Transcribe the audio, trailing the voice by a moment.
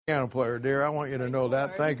Piano player, dear. I want you to know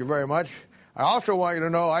that. Thank you very much. I also want you to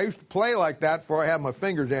know I used to play like that before I had my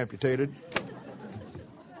fingers amputated.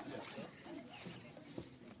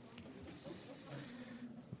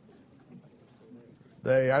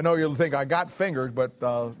 I know you'll think I got fingers, but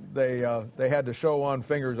they had to sew on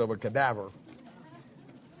fingers of a cadaver.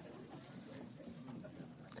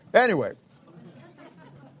 Anyway,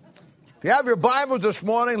 if you have your Bibles this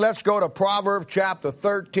morning, let's go to Proverbs chapter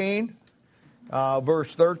 13,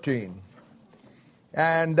 verse 13.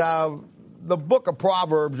 And the book of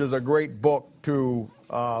Proverbs is a great book to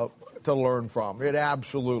learn from. It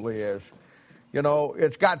absolutely is. You know,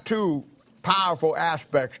 it's got two powerful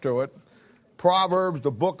aspects to it. Proverbs,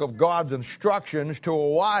 the book of God's instructions to a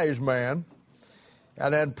wise man,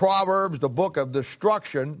 and then Proverbs, the book of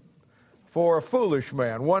destruction for a foolish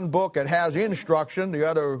man. One book, it has instruction, the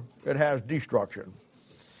other, it has destruction.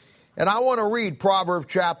 And I want to read Proverbs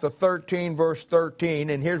chapter 13, verse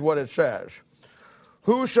 13, and here's what it says.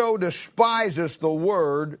 Whoso despiseth the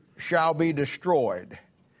word shall be destroyed,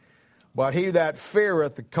 but he that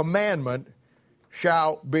feareth the commandment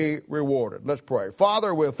shall be rewarded. Let's pray.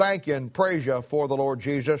 Father, we'll thank you and praise you for the Lord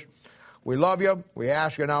Jesus. We love you. We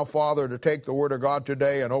ask you now, Father, to take the word of God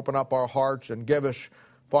today and open up our hearts and give us,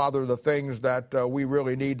 Father, the things that we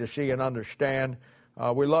really need to see and understand.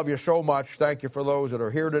 We love you so much. Thank you for those that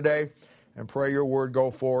are here today, and pray your word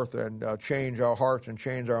go forth and change our hearts and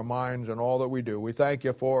change our minds and all that we do. We thank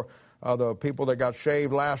you for the people that got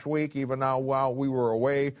saved last week, even now while we were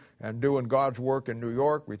away and doing God's work in New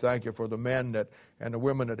York. We thank you for the men and the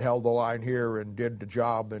women that held the line here and did the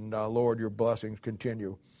job. And Lord, your blessings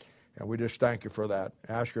continue. And we just thank you for that.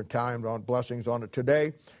 Ask your time on blessings on it today,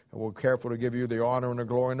 and we're careful to give you the honor and the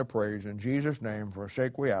glory and the praise. In Jesus' name, for his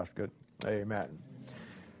sake we ask it. Amen.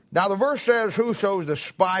 Now the verse says, whoso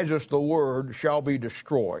despiseth the word shall be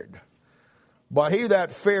destroyed, but he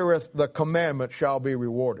that feareth the commandment shall be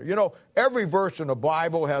rewarded. You know, every verse in the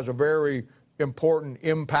Bible has a very important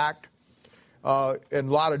impact in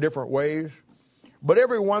a lot of different ways. But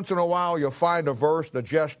every once in a while you'll find a verse that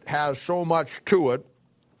just has so much to it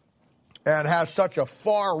and has such a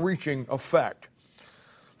far-reaching effect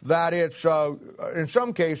that it's, in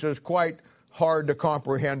some cases, quite hard to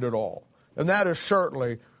comprehend at all. And that is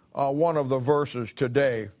certainly one of the verses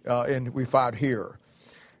today we found here.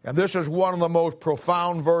 And this is one of the most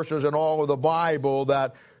profound verses in all of the Bible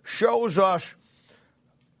that shows us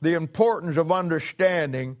the importance of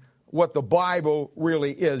understanding what the Bible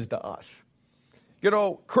really is to us. You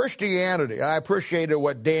know, Christianity, I appreciated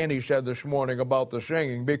what Danny said this morning about the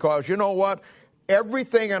singing, because you know what?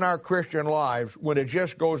 Everything in our Christian lives, when it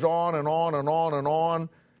just goes on and on and on and on,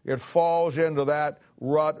 it falls into that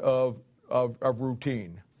rut of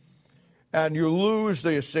routine. And you lose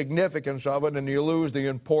the significance of it, and you lose the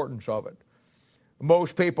importance of it.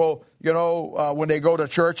 Most people, you know, when they go to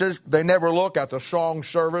churches, they never look at the song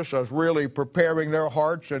service as really preparing their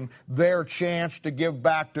hearts and their chance to give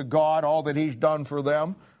back to God all that he's done for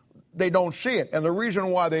them. They don't see it. And the reason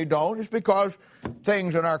why they don't is because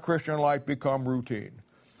things in our Christian life become routine.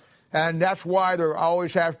 And that's why there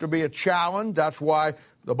always has to be a challenge. That's why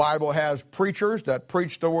the Bible has preachers that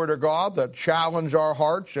preach the Word of God, that challenge our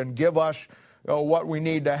hearts and give us what we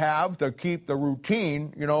need to have to keep the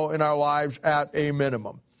routine, you know, in our lives at a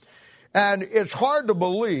minimum. And it's hard to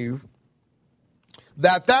believe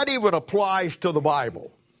that even applies to the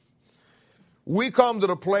Bible. We come to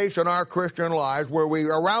the place in our Christian lives where we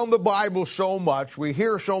are around the Bible so much, we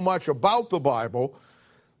hear so much about the Bible,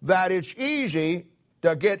 that it's easy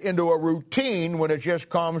to get into a routine when it just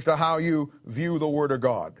comes to how you view the Word of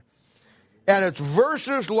God. And it's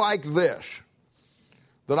verses like this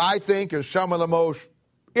that I think is some of the most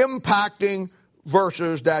impacting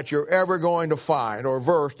verses that you're ever going to find, or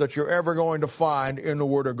verse that you're ever going to find in the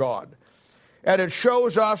Word of God. And it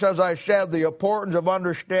shows us, as I said, the importance of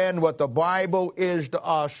understanding what the Bible is to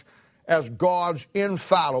us as God's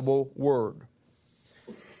infallible Word.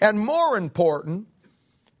 And more important,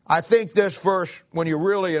 I think this verse, when you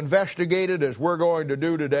really investigate it, as we're going to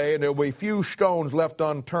do today, and there will be few stones left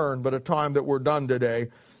unturned by the time that we're done today,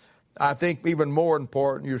 I think even more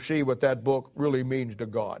important, you see what that book really means to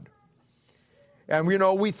God. And, you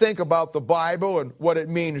know, we think about the Bible and what it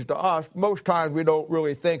means to us. Most times we don't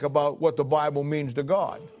really think about what the Bible means to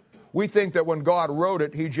God. We think that when God wrote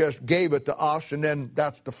it, he just gave it to us, and then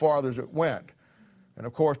that's the farthest it went. And,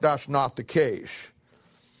 of course, that's not the case.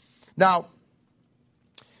 Now,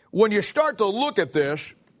 when you start to look at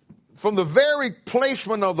this, from the very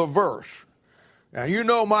placement of the verse, and you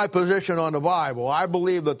know my position on the Bible, I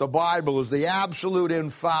believe that the Bible is the absolute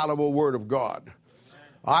infallible Word of God.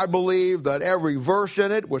 I believe that every verse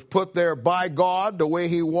in it was put there by God the way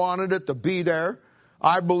He wanted it to be there.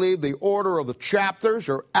 I believe the order of the chapters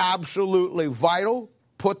are absolutely vital,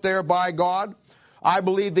 put there by God. I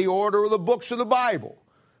believe the order of the books of the Bible.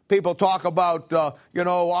 People talk about,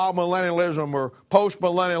 amillennialism or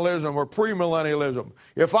postmillennialism or premillennialism.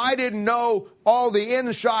 If I didn't know all the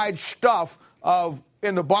inside stuff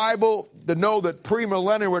in the Bible to know that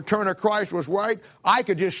premillennial return of Christ was right, I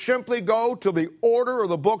could just simply go to the order of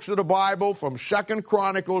the books of the Bible from 2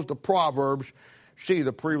 Chronicles to Proverbs, see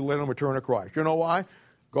the premillennial return of Christ. You know why?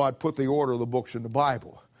 God put the order of the books in the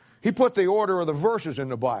Bible. He put the order of the verses in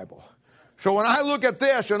the Bible. So when I look at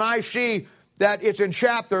this and I see that it's in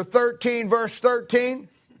chapter 13, verse 13,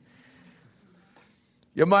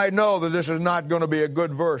 you might know that this is not going to be a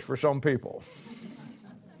good verse for some people.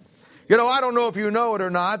 You know, I don't know if you know it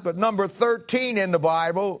or not, but number 13 in the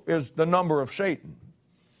Bible is the number of Satan.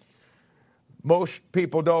 Most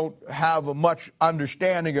people don't have much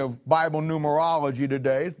understanding of Bible numerology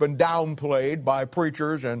today. It's been downplayed by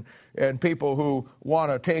preachers and people who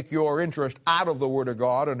want to take your interest out of the Word of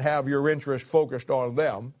God and have your interest focused on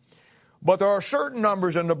them. But there are certain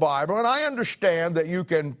numbers in the Bible, and I understand that you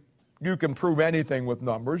can prove anything with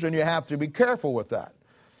numbers, and you have to be careful with that.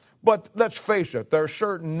 But let's face it, there are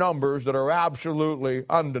certain numbers that are absolutely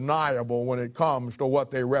undeniable when it comes to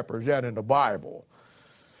what they represent in the Bible.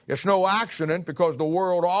 It's no accident because the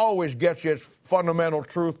world always gets its fundamental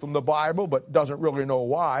truth from the Bible but doesn't really know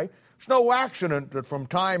why. It's no accident that from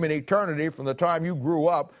time in eternity, from the time you grew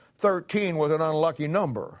up, 13 was an unlucky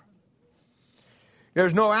number.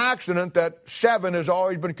 There's no accident that 7 has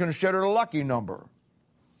always been considered a lucky number.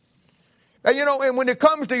 And when it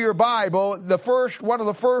comes to your Bible, one of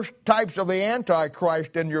the first types of the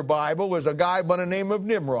Antichrist in your Bible is a guy by the name of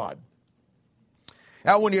Nimrod.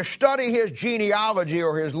 Now, when you study his genealogy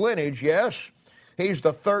or his lineage, yes, he's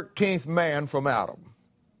the 13th man from Adam.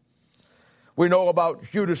 We know about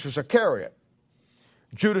Judas Iscariot.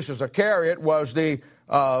 Judas Iscariot was the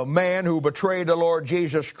man who betrayed the Lord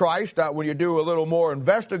Jesus Christ. When you do a little more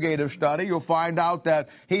investigative study, you'll find out that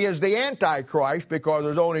he is the Antichrist because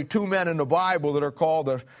there's only 2 men in the Bible that are called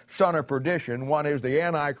the son of perdition. One is the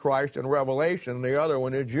Antichrist in Revelation, and the other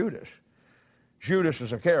one is Judas. Judas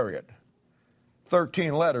Iscariot.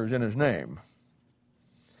 13 letters in his name.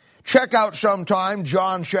 Check out sometime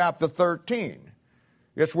John chapter 13.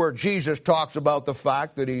 It's where Jesus talks about the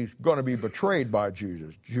fact that he's going to be betrayed by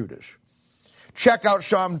Judas. Check out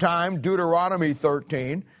sometime Deuteronomy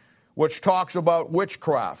 13, which talks about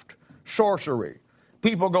witchcraft, sorcery,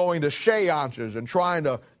 people going to seances and trying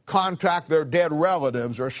to contact their dead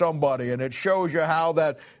relatives or somebody, and it shows you how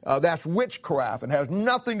that's witchcraft and has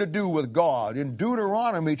nothing to do with God in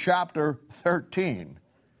Deuteronomy chapter 13.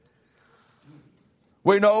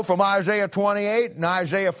 We know from Isaiah 28 and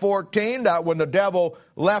Isaiah 14 that when the devil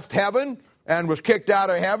left heaven and was kicked out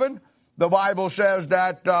of heaven, the Bible says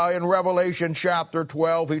that in Revelation chapter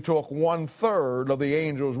 12, he took 1/3 of the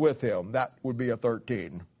angels with him. That would be a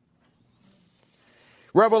 13.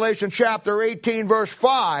 Revelation chapter 18, verse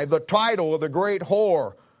 5, the title of the great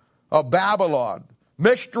whore of Babylon.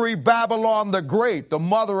 Mystery Babylon the Great, the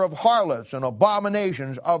mother of harlots and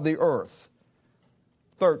abominations of the earth.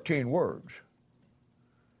 13 words.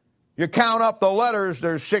 You count up the letters,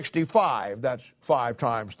 there's 65. That's 5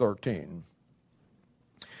 times 13.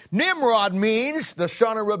 Nimrod means the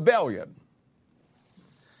son of rebellion.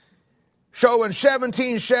 So in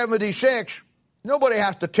 1776, nobody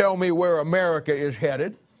has to tell me where America is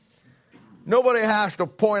headed. Nobody has to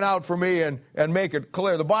point out for me and make it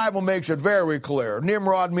clear. The Bible makes it very clear.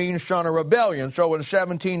 Nimrod means son of rebellion. So in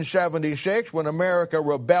 1776, when America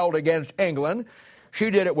rebelled against England, she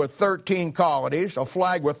did it with 13 colonies, a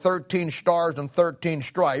flag with 13 stars and 13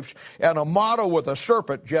 stripes, and a motto with a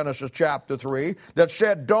serpent, Genesis chapter 3, that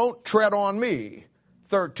said, "Don't tread on me."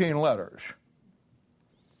 13 letters.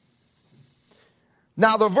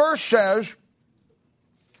 Now the verse says,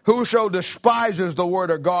 "Whoso despises the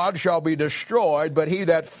word of God shall be destroyed, but he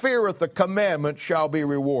that feareth the commandment shall be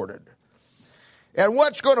rewarded." And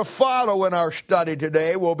what's going to follow in our study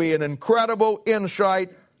today will be an incredible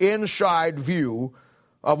inside view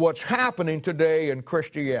of what's happening today in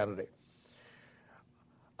Christianity.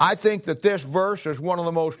 I think that this verse is one of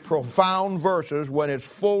the most profound verses when it's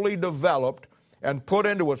fully developed and put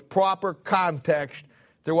into its proper context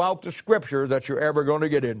throughout the Scripture that you're ever going to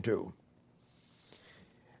get into.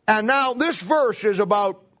 And now this verse is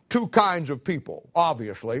about 2 kinds of people,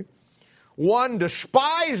 obviously. One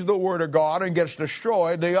despises the Word of God and gets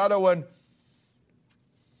destroyed. The other one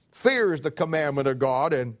fears the commandment of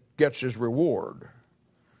God and gets his reward.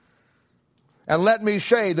 And let me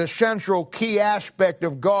say, the central key aspect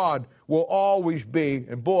of God will always be,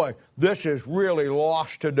 and boy, this is really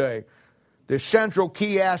lost today, the central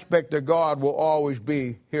key aspect of God will always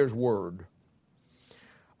be His Word.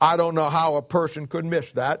 I don't know how a person could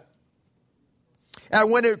miss that. And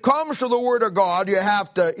when it comes to the Word of God, you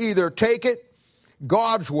have to either take it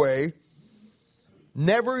God's way,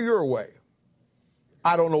 never your way.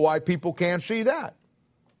 I don't know why people can't see that.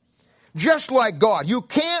 Just like God, you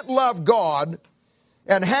can't love God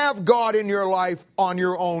and have God in your life on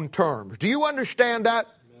your own terms. Do you understand that?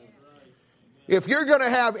 If you're going to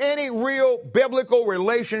have any real biblical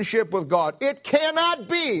relationship with God, it cannot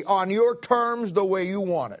be on your terms the way you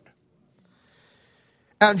want it.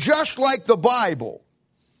 And just like the Bible,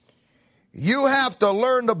 you have to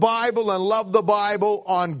learn the Bible and love the Bible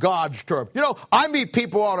on God's terms. You know, I meet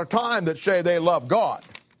people all the time that say they love God.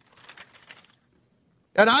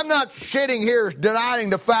 And I'm not sitting here denying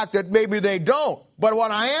the fact that maybe they don't. But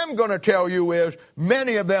what I am going to tell you is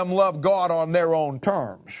many of them love God on their own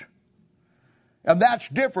terms. And that's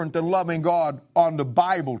different than loving God on the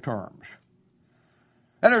Bible terms.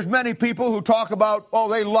 And there's many people who talk about, oh,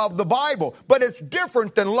 they love the Bible. But it's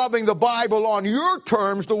different than loving the Bible on your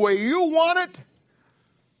terms the way you want it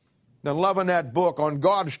than loving that book on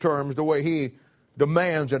God's terms the way He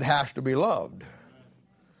demands it has to be loved.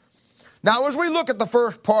 Now, as we look at the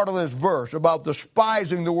first part of this verse about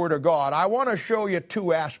despising the Word of God, I want to show you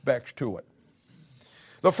two aspects to it.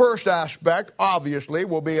 The first aspect, obviously,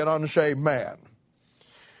 will be an unsaved man.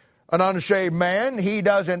 An unsaved man, he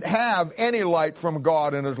doesn't have any light from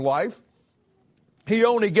God in his life. He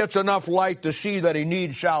only gets enough light to see that he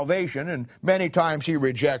needs salvation, and many times he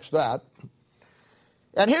rejects that.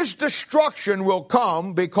 And his destruction will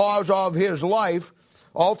come because of his life.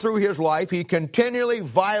 All through his life, he continually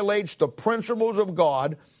violates the principles of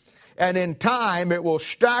God, and in time it will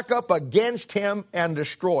stack up against him and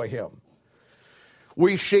destroy him.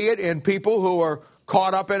 We see it in people who are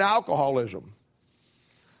caught up in alcoholism.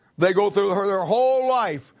 They go through their whole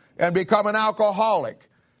life and become an alcoholic,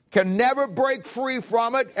 can never break free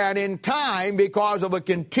from it, and in time, because of a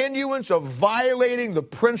continuance of violating the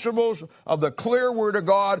principles of the clear Word of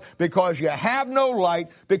God, because you have no light,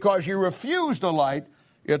 because you refuse the light,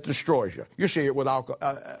 it destroys you. You see it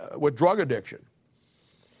with drug addiction.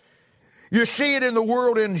 You see it in the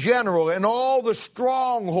world in general, and all the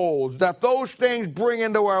strongholds that those things bring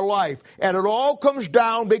into our life. And it all comes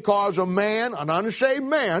down because a man, an unsaved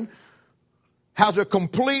man, has a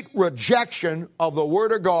complete rejection of the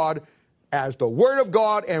Word of God as the Word of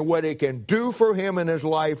God and what it can do for him in his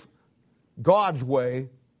life, God's way,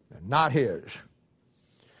 and not his.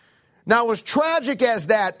 Now, as tragic as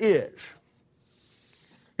that is,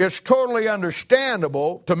 it's totally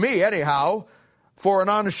understandable, to me anyhow, for an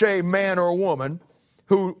unsaved man or woman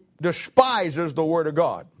who despises the Word of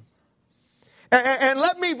God. And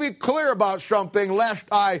let me be clear about something, lest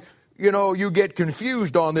you get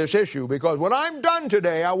confused on this issue, because when I'm done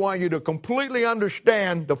today, I want you to completely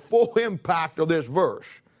understand the full impact of this verse.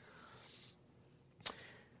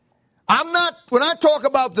 When I talk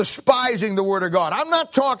about despising the Word of God, I'm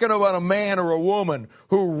not talking about a man or a woman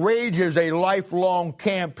who rages a lifelong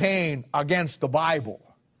campaign against the Bible.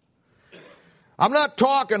 I'm not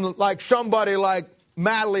talking like somebody like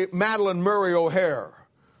Madalyn Murray O'Hair.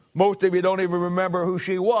 Most of you don't even remember who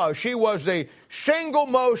she was. She was the single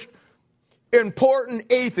most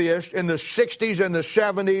important atheist in the 60s and the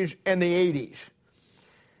 70s and the 80s.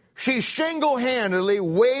 She single-handedly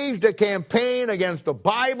waged a campaign against the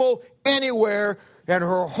Bible anywhere, and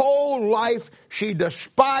her whole life she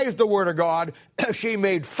despised the Word of God. She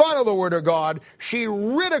made fun of the Word of God. She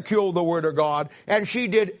ridiculed the Word of God, and she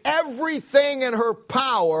did everything in her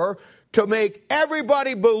power to make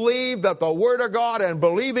everybody believe that the Word of God and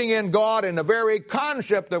believing in God and the very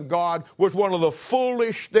concept of God was one of the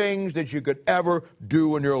foolish things that you could ever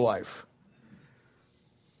do in your life.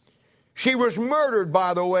 She was murdered,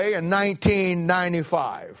 by the way, in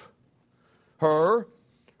 1995. Her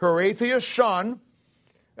atheist son,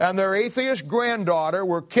 and their atheist granddaughter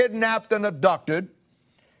were kidnapped and abducted,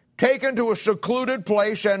 taken to a secluded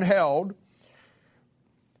place and held.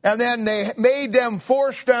 And then they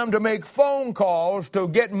forced them to make phone calls to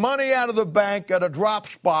get money out of the bank at a drop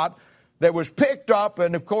spot that was picked up.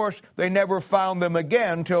 And, of course, they never found them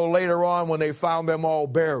again till later on when they found them all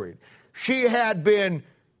buried. She had been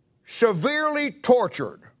severely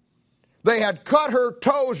tortured. They had cut her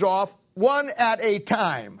toes off one at a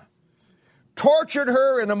time, tortured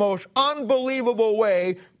her in the most unbelievable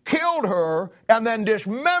way, killed her, and then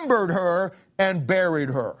dismembered her and buried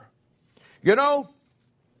her. You know,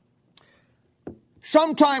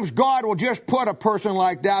 sometimes God will just put a person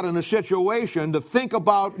like that in a situation to think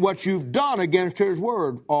about what you've done against His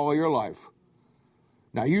Word all your life.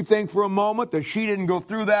 Now, you think for a moment that she didn't go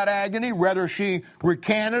through that agony, whether she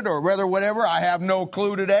recanted or whether whatever, I have no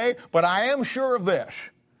clue today, but I am sure of this.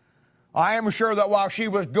 I am sure that while she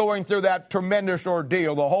was going through that tremendous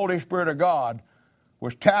ordeal, the Holy Spirit of God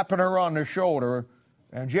was tapping her on the shoulder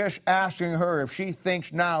and just asking her if she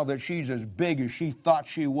thinks now that she's as big as she thought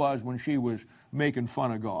she was when she was making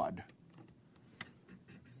fun of God.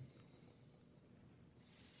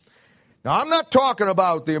 Now, I'm not talking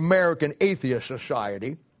about the American Atheist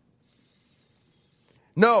Society.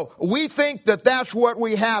 No, we think that that's what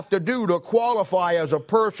we have to do to qualify as a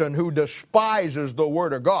person who despises the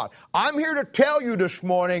Word of God. I'm here to tell you this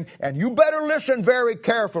morning, and you better listen very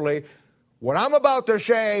carefully, what I'm about to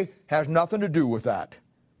say has nothing to do with that.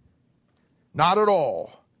 Not at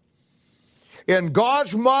all. In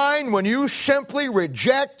God's mind, when you simply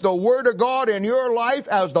reject the Word of God in your life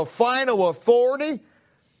as the final authority,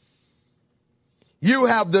 you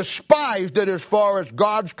have despised it as far as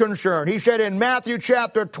God's concerned. He said in Matthew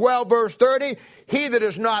chapter 12, verse 30, he that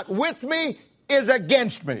is not with me is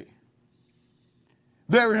against me.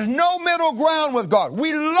 There is no middle ground with God.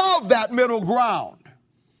 We love that middle ground.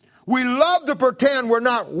 We love to pretend we're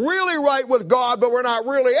not really right with God, but we're not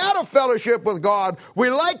really out of fellowship with God.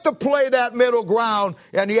 We like to play that middle ground,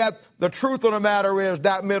 and yet the truth of the matter is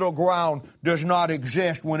that middle ground does not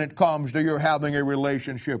exist when it comes to your having a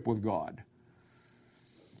relationship with God.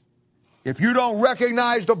 If you don't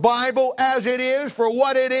recognize the Bible as it is for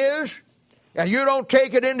what it is, and you don't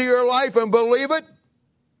take it into your life and believe it,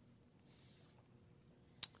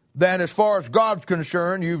 then as far as God's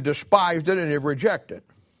concerned, you've despised it and you've rejected it.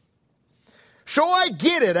 So I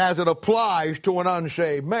get it as it applies to an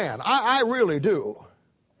unsaved man. I really do.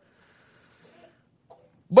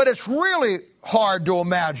 But it's really hard to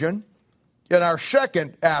imagine, in our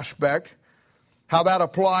second aspect, how that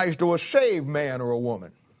applies to a saved man or a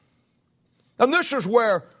woman. And this is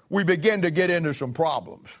where we begin to get into some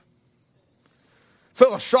problems.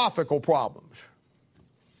 Philosophical problems.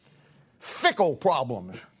 Fickle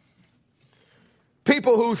problems.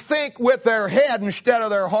 People who think with their head instead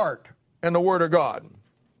of their heart in the Word of God.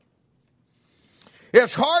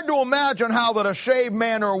 It's hard to imagine how that a saved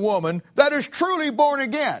man or woman that is truly born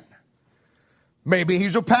again, maybe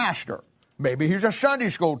he's a pastor, maybe he's a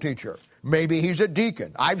Sunday school teacher, maybe he's a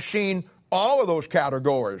deacon. I've seen all of those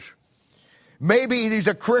categories. Maybe he's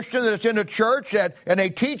a Christian that's in a church and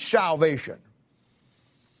they teach salvation.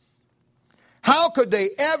 How could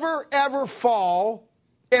they ever fall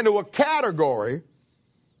into a category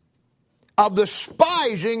of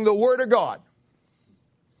despising the Word of God?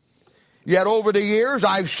 Yet over the years,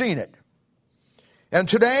 I've seen it. And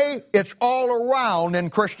today, it's all around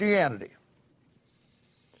in Christianity.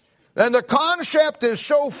 And the concept is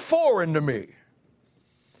so foreign to me.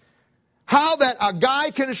 How that a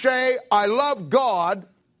guy can say, I love God,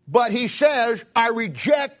 but he says, I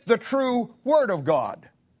reject the true Word of God.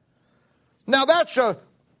 Now that's a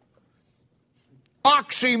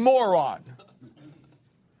oxymoron.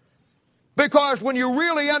 Because when you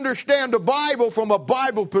really understand the Bible from a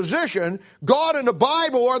Bible position, God and the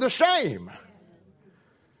Bible are the same.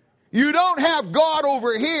 You don't have God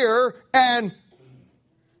over here and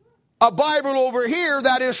a Bible over here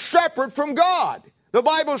that is separate from God. The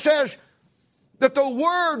Bible says that the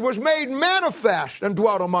Word was made manifest and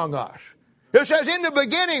dwelt among us. It says, in the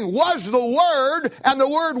beginning was the Word, and the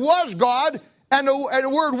Word was God, and the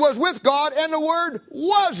Word was with God, and the Word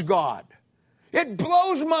was God. It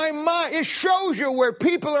blows my mind. It shows you where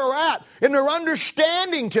people are at in their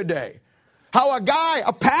understanding today. How a guy,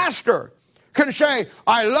 a pastor, can say,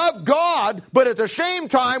 I love God, but at the same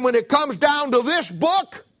time, when it comes down to this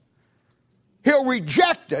book, he'll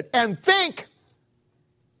reject it and think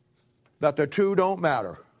that the two don't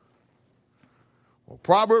matter. Well,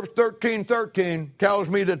 Proverbs 13:13 tells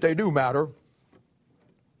me that they do matter.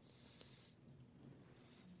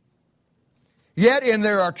 Yet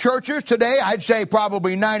there are churches today, I'd say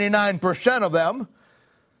probably 99% of them,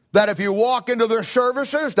 that if you walk into their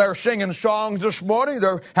services, they're singing songs this morning,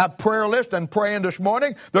 they have prayer lists and praying this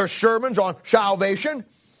morning, there's sermons on salvation,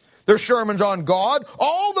 there's sermons on God,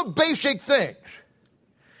 all the basic things.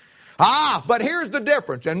 But here's the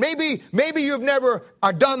difference, and maybe you've never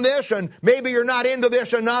done this, and maybe you're not into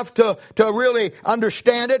this enough to really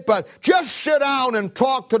understand it, but just sit down and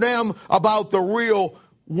talk to them about the real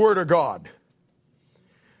Word of God.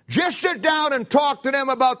 Just sit down and talk to them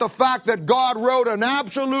about the fact that God wrote an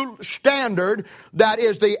absolute standard that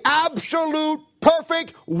is the absolute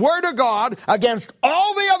perfect Word of God against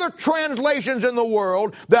all the other translations in the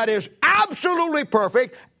world that is absolutely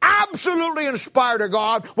perfect, absolutely inspired of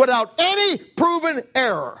God, without any proven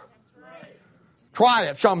error. Try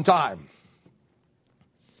it sometime.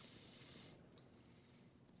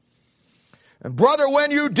 And brother,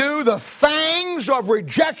 when you do, the fangs of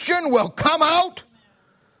rejection will come out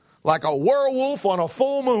like a werewolf on a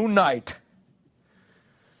full moon night.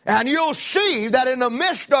 And you'll see that in the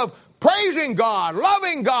midst of praising God,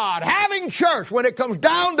 loving God, having church, when it comes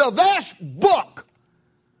down to this book,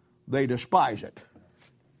 they despise it.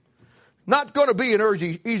 Not going to be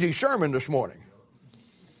an easy sermon this morning.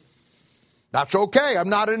 That's okay. I'm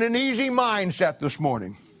not in an easy mindset this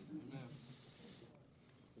morning.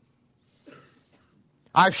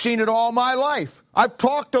 I've seen it all my life. I've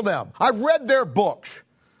talked to them. I've read their books.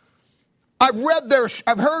 I've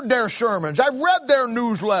heard their sermons. I've read their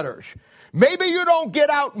newsletters. Maybe you don't get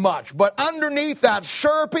out much, but underneath that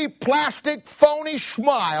syrupy, plastic, phony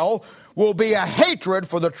smile will be a hatred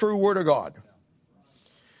for the true Word of God.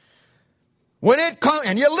 When it comes,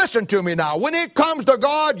 and you listen to me now, when it comes to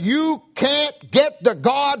God, you can't get to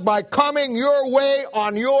God by coming your way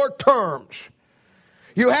on your terms.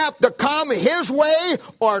 You have to come His way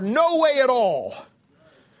or no way at all.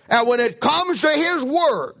 And when it comes to His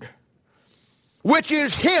Word, which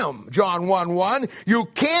is Him, John 1:1, you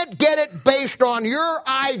can't get it based on your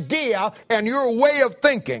idea and your way of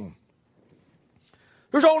thinking.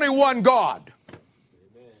 There's only one God.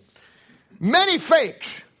 Many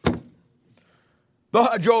fakes.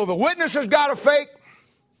 The Jehovah's Witnesses got a fake.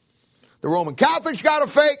 The Roman Catholics got a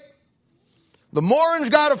fake. The Mormons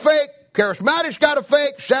got a fake. Charismatics got a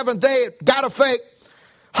fake. Seventh-day got a fake.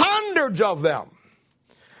 Hundreds of them.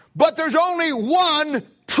 But there's only one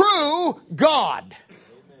true God.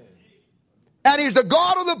 And He's the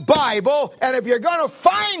God of the Bible. And if you're going to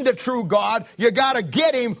find the true God, you got to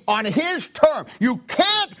get Him on His term. You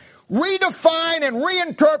can't redefine and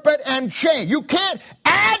reinterpret and change. You can't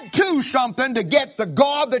add to something to get the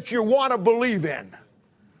God that you want to believe in.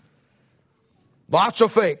 Lots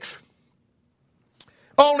of fakes.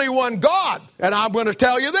 Only one God. And I'm going to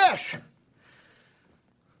tell you this.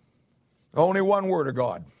 Only one Word of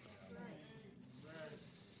God.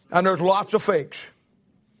 And there's lots of fakes.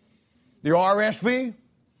 The RSV,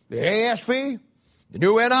 the ASV, the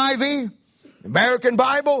New NIV, the American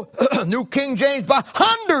Bible, New King James Bible,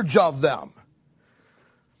 hundreds of them.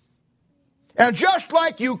 And just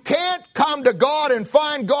like you can't come to God and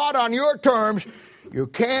find God on your terms, you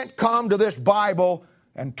can't come to this Bible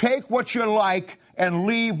and take what you like and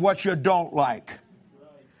leave what you don't like.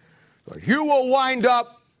 Because you will wind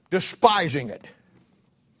up despising it.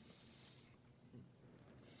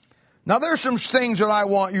 Now, there's some things that I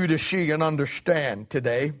want you to see and understand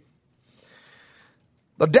today.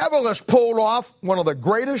 The devil has pulled off one of the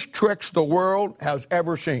greatest tricks the world has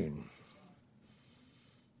ever seen.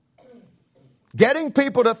 Getting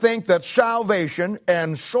people to think that salvation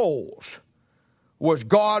and souls was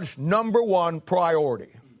God's number one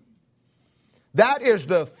priority. That is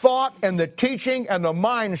the thought and the teaching and the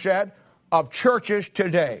mindset of churches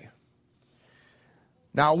today.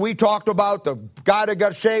 Now, we talked about the guy that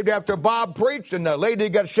got saved after Bob preached and the lady that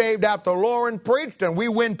got saved after Lauren preached, and we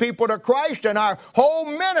win people to Christ, and our whole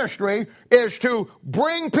ministry is to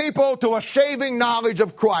bring people to a saving knowledge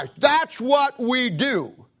of Christ. That's what we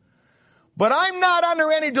do. But I'm not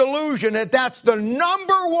under any delusion that that's the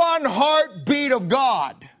number one heartbeat of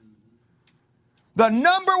God. The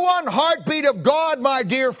number one heartbeat of God, my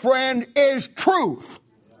dear friend, is truth.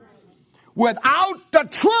 Without the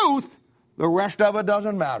truth, the rest of it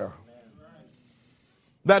doesn't matter.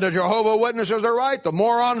 That the Jehovah's Witnesses are right, the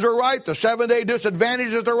morons are right, the seven-day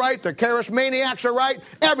disadvantages are right, the charismaniacs are right,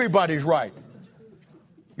 everybody's right.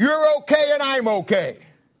 You're okay and I'm okay.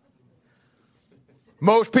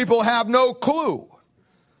 Most people have no clue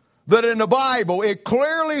that in the Bible it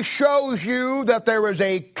clearly shows you that there is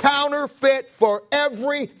a counterfeit for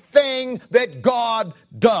everything that God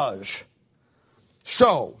does.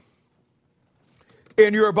 So,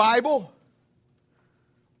 in your Bible,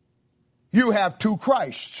 you have two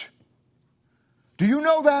Christs. Do you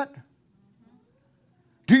know that?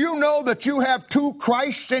 Do you know that you have two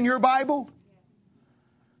Christs in your Bible?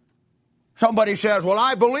 Somebody says, well,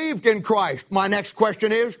 I believed in Christ. My next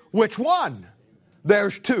question is, which one?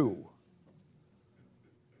 There's two.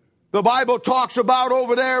 The Bible talks about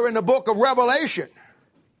over there in the book of Revelation.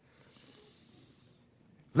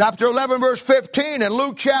 Chapter 11, verse 15, and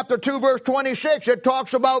Luke chapter 2, verse 26, it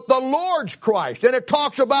talks about the Lord's Christ. And it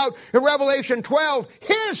talks about, in Revelation 12,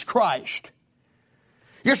 His Christ.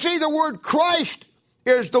 You see, the word Christ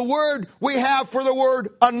is the word we have for the word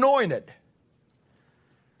anointed.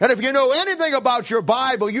 And if you know anything about your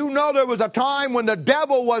Bible, you know there was a time when the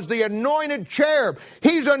devil was the anointed cherub.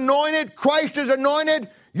 He's anointed, Christ is anointed,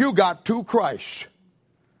 you got two Christs.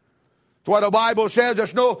 That's why the Bible says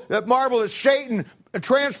that marvel is Satan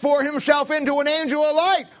transform himself into an angel of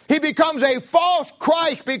light. He becomes a false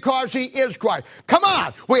Christ because he is Christ. Come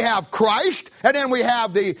on, we have Christ, and then we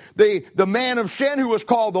have the man of sin who is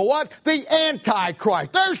called the what? The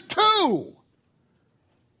Antichrist. There's two.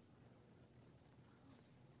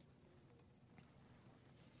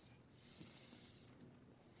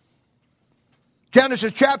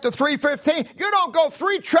 Genesis chapter 3:15. You don't go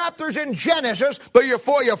 3 chapters in Genesis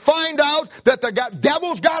before you find out that the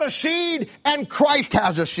devil's got a seed and Christ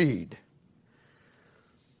has a seed.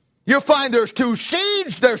 You find there's 2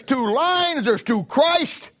 seeds, there's 2 lines, there's 2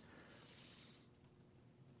 Christ.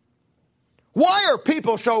 Why are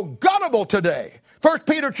people so gullible today? 1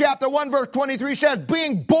 Peter chapter 1 verse 23 says,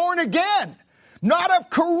 being born again, not of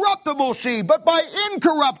corruptible seed, but by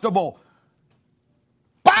incorruptible.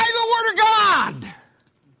 By the Word of God.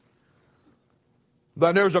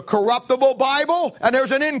 Then there's a corruptible Bible and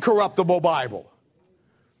there's an incorruptible Bible.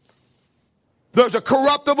 There's a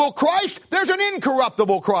corruptible Christ, there's an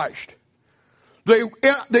incorruptible Christ.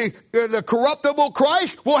 The corruptible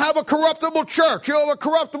Christ will have a corruptible church. He'll have a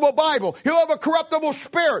corruptible Bible. He'll have a corruptible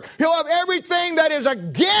spirit. He'll have everything that is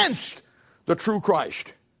against the true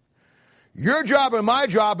Christ. Your job and my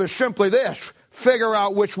job is simply this: figure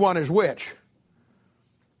out which one is which.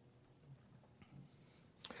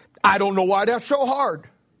 I don't know why that's so hard.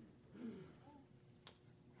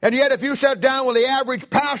 And yet if you sat down with the average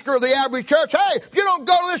pastor of the average church, hey, if you don't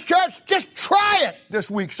go to this church, just try it this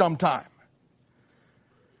week sometime.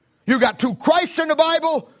 You got 2 Christs in the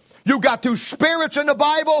Bible. You got 2 spirits in the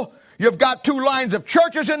Bible. You've got 2 lines of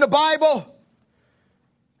churches in the Bible.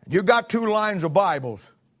 You've got 2 lines of Bibles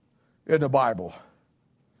in the Bible.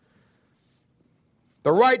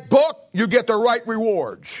 The right book, you get the right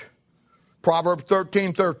rewards. Proverbs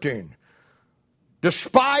 13:13.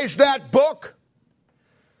 Despise that book,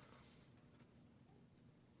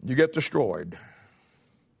 you get destroyed.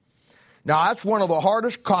 Now, that's one of the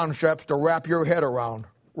hardest concepts to wrap your head around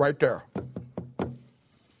right there.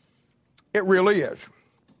 It really is.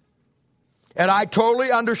 And I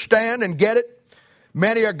totally understand and get it.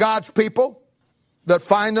 Many of God's people that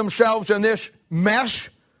find themselves in this mess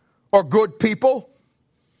are good people,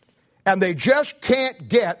 and they just can't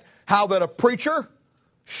get how that a preacher,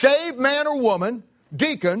 saved man or woman,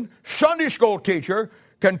 deacon, Sunday school teacher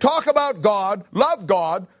can talk about God, love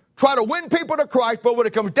God, try to win people to Christ, but when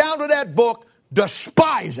it comes down to that book,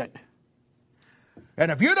 despise it.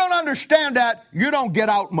 And if you don't understand that, you don't get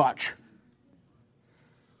out much.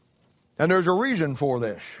 And there's a reason for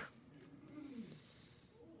this.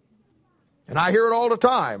 And I hear it all the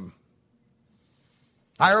time.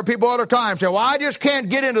 I hear people all the time say, well, I just can't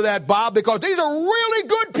get into that, Bob, because these are really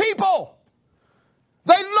good people.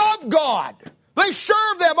 They love God. They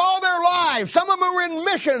serve them all their lives. Some of them are in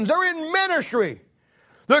missions. They're in ministry.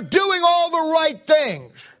 They're doing all the right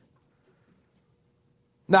things.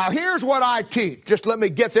 Now, here's what I teach. Just let me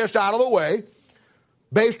get this out of the way.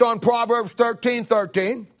 Based on Proverbs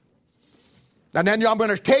 13:13. And then I'm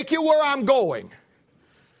going to take you where I'm going.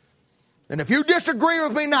 And if you disagree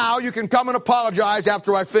with me now, you can come and apologize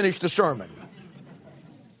after I finish the sermon.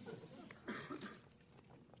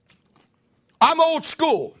 I'm old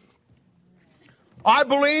school. I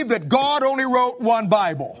believe that God only wrote one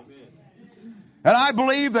Bible. And I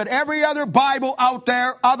believe that every other Bible out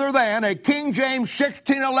there other than a King James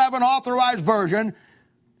 1611 authorized version,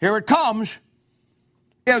 here it comes,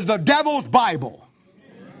 is the devil's Bible.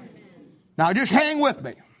 Now just hang with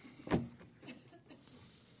me.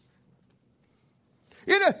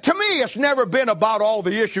 You know, to me, it's never been about all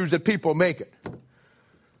the issues that people make it.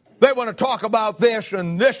 They want to talk about this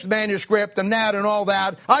and this manuscript and that and all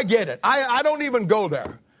that. I get it. I don't even go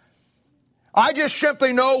there. I just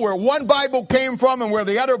simply know where one Bible came from and where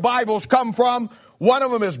the other Bibles come from. One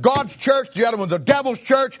of them is God's church, the other one's the devil's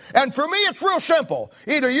church. And for me, it's real simple.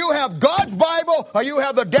 Either you have God's Bible or you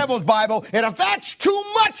have the devil's Bible. And if that's too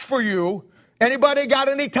much for you, anybody got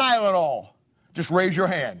any Tylenol? Just raise your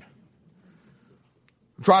hand.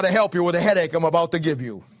 Try to help you with a headache I'm about to give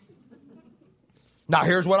you. Now,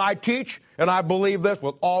 here's what I teach, and I believe this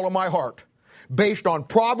with all of my heart. Based on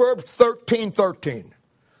Proverbs 13:13.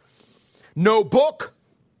 No book,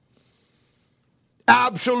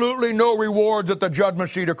 absolutely no rewards at the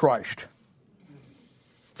judgment seat of Christ.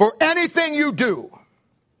 For anything you do.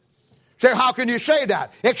 Say, how can you say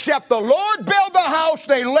that? Except the Lord build the house,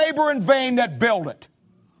 they labor in vain that build it.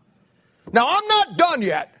 Now, I'm not done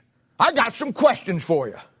yet. I got some questions for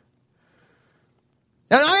you.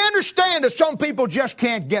 And I understand that some people just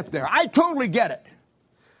can't get there. I totally get it.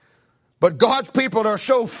 But God's people are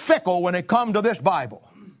so fickle when it comes to this Bible.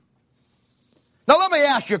 Now let me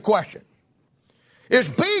ask you a question. Is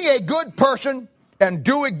being a good person and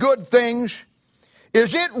doing good things,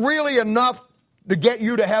 is it really enough to get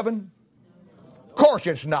you to heaven? Of course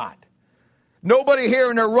it's not. Nobody here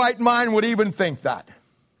in their right mind would even think that.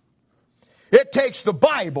 It takes the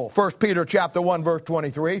Bible, 1 Peter chapter 1, verse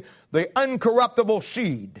 23, the uncorruptible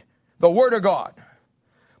seed, the Word of God.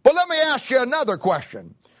 But let me ask you another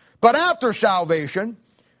question. But after salvation,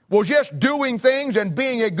 will just doing things and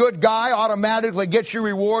being a good guy automatically get you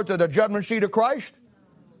reward to the judgment seat of Christ?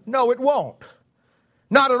 No, it won't.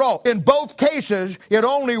 Not at all. In both cases, it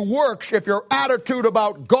only works if your attitude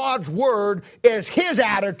about God's Word is His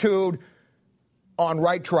attitude on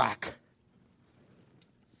right track.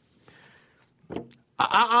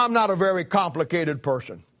 I'm not a very complicated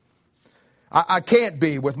person. I can't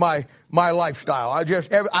be with my lifestyle. I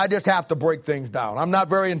just have to break things down. I'm not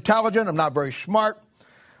very intelligent. I'm not very smart.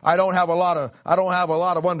 I don't have a lot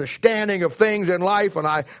of understanding of things in life.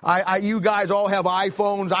 And you guys all have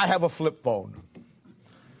iPhones. I have a flip phone.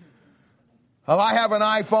 If I have an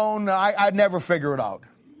iPhone, I'd never figure it out.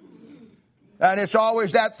 And it's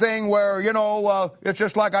always that thing where, it's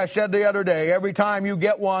just like I said the other day. Every time you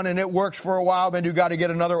get one and it works for a while, then you got to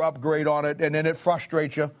get another upgrade on it, and then it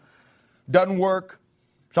frustrates you. Doesn't work.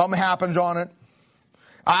 Something happens on it.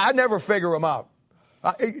 I never figure them out.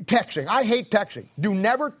 Texting. I hate texting. Do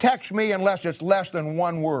never text me unless it's less than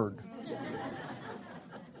one word.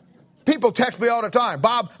 People text me all the time.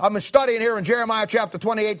 Bob, I'm studying here in Jeremiah chapter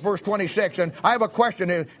 28, verse 26, and I have a question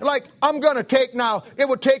here. It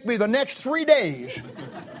would take me the next 3 days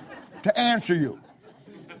to answer you.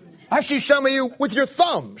 I see some of you with your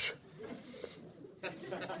thumbs.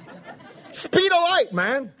 Speed of light,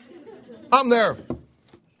 man. I'm there.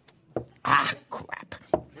 Ah, crap.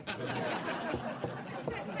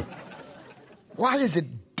 Why is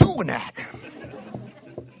it doing that?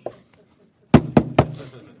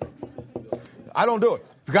 I don't do it.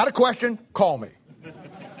 If you got a question, call me.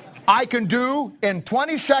 I can do in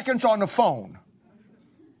 20 seconds on the phone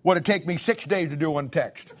what it'd take me 6 days to do on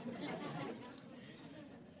text.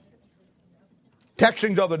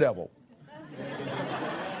 Texting's of the devil.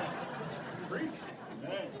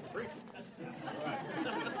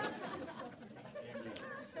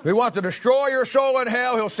 If he wants to destroy your soul in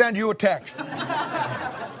hell, he'll send you a text.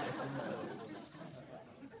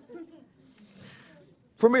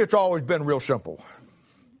 For me, it's always been real simple.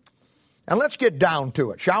 And let's get down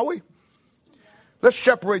to it, shall we? Let's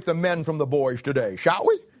separate the men from the boys today, shall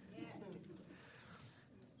we?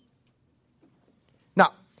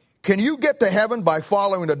 Now, can you get to heaven by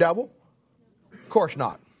following the devil? Of course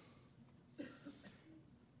not.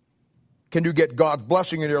 Can you get God's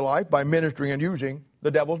blessing in your life by ministering and using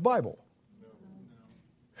the devil's Bible?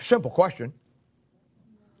 Simple question.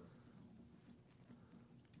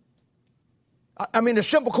 I mean, a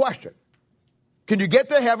simple question. Can you get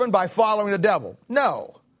to heaven by following the devil?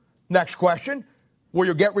 No. Next question. Will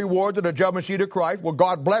you get reward to the judgment seat of Christ? Will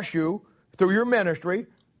God bless you through your ministry,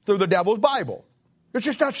 through the devil's Bible? It's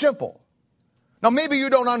just that simple. Now, maybe you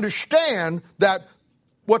don't understand that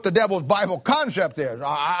what the devil's Bible concept is.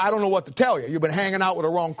 I don't know what to tell you. You've been hanging out with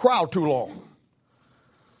the wrong crowd too long.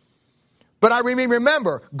 But I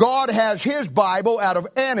remember, God has His Bible out of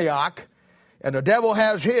Antioch, and the devil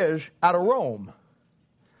has his out of Rome.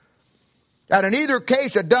 And in either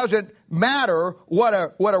case, it doesn't matter what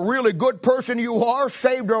a really good person you are,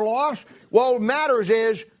 saved or lost. What matters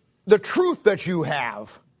is the truth that you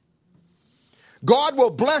have. God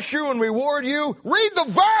will bless you and reward you. Read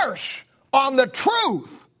the verse on the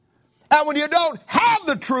truth. And when you don't have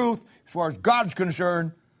the truth, as far as God's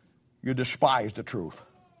concerned, you despise the truth.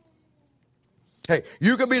 Hey,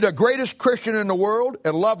 you can be the greatest Christian in the world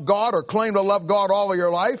and love God or claim to love God all of your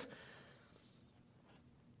life.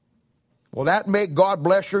 Will that make God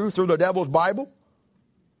bless you through the devil's Bible?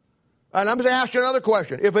 And I'm going to ask you another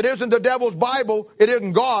question. If it isn't the devil's Bible, it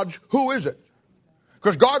isn't God's, who is it?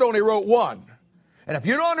 Because God only wrote one. And if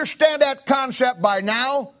you don't understand that concept by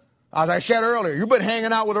now, as I said earlier, you've been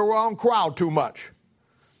hanging out with the wrong crowd too much.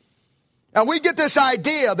 And we get this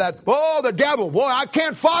idea that, the devil, boy, I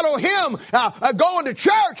can't follow him going to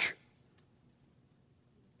church.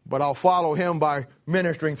 But I'll follow him by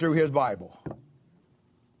ministering through his Bible.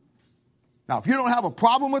 Now, if you don't have a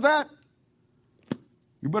problem with that,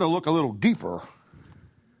 you better look a little deeper.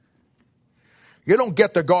 You don't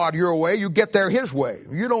get to God your way, you get there His way.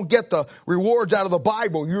 You don't get the rewards out of the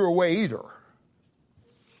Bible your way either.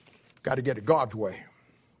 Got to get it God's way.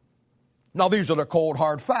 Now, these are the cold,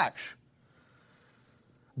 hard facts.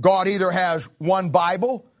 God either has one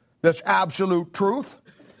Bible that's absolute truth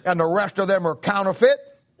and the rest of them are counterfeit,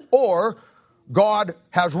 or God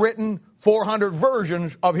has written 400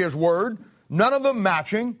 versions of his word, none of them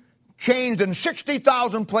matching, changed in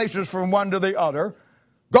 60,000 places from one to the other.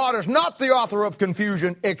 God is not the author of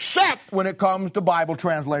confusion except when it comes to Bible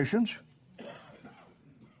translations.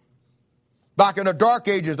 Back in the Dark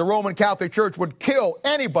Ages, the Roman Catholic Church would kill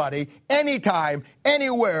anybody, anytime,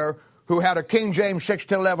 anywhere who had a King James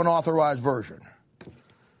 1611 authorized version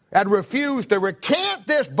and refused to recant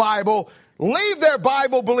this Bible, leave their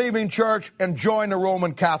Bible-believing church, and join the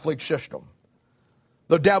Roman Catholic system.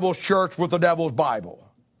 The devil's church with the devil's Bible.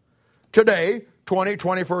 Today,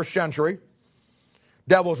 21st century,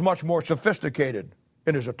 devil's much more sophisticated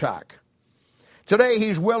in his attack. Today,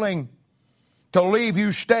 he's willing to leave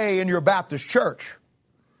you stay in your Baptist church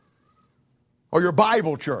or your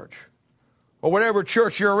Bible church or whatever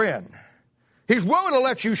church you're in. He's willing to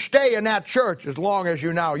let you stay in that church as long as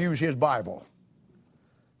you now use his Bible.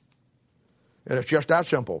 And it's just that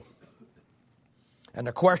simple. And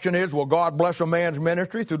the question is, will God bless a man's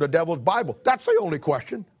ministry through the devil's Bible? That's the only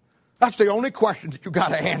question. That's the only question that you got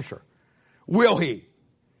to answer. Will he?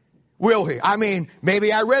 Will he? I mean,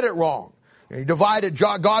 maybe I read it wrong.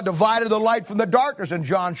 God divided the light from the darkness in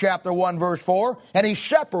John chapter 1, verse 4, and he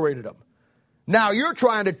separated them. Now you're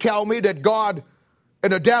trying to tell me that God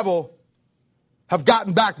and the devil have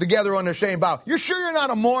gotten back together on the same Bible. You're sure you're not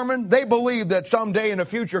a Mormon? They believe that someday in the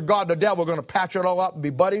future, God and the devil are going to patch it all up and be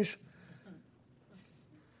buddies.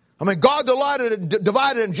 I mean, God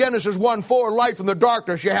divided in Genesis 1:4 light from the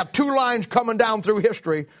darkness. You have two lines coming down through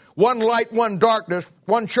history. One light, one darkness.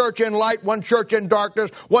 One church in light, one church in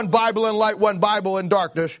darkness. One Bible in light, one Bible in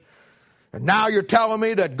darkness. And now you're telling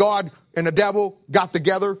me that God and the devil got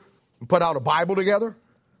together and put out a Bible together?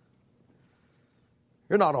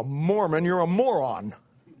 You're not a Mormon, you're a moron.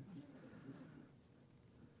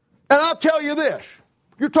 And I'll tell you this.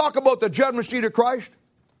 You talk about the judgment seat of Christ.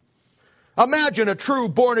 Imagine a true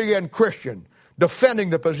born-again Christian defending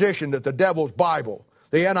the position that the devil's Bible,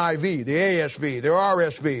 the NIV, the ASV, the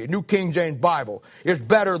RSV, New King James Bible, is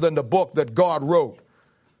better than the book that God wrote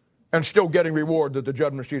and still getting reward at the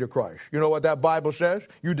judgment seat of Christ. You know what that Bible says?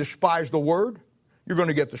 You despise the word, you're going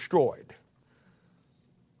to get destroyed.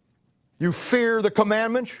 You fear the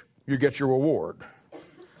commandments, you get your reward.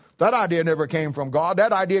 That idea never came from God.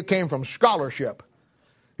 That idea came from scholarship.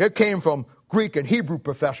 It came from Greek and Hebrew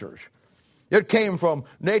professors. It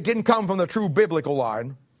didn't come from the true biblical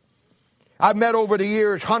line. I've met over the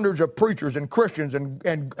years hundreds of preachers and Christians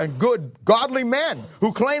and good, godly men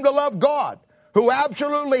who claim to love God, who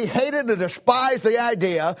absolutely hated and despised the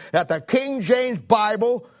idea that the King James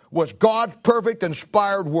Bible was God's perfect,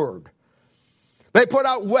 inspired word. They put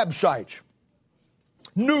out websites,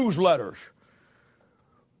 newsletters,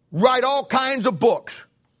 write all kinds of books,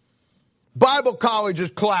 Bible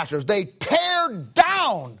colleges classes. They tear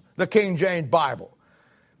down the King James Bible.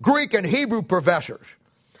 Greek and Hebrew professors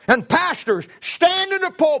and pastors stand in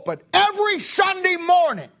the pulpit every Sunday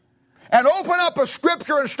morning and open up a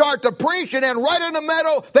scripture and start to preach, and then right in the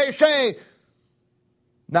middle they say,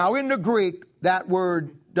 now in the Greek, that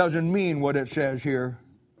word doesn't mean what it says here.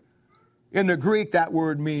 In the Greek, that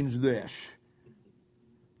word means this.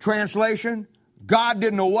 Translation, God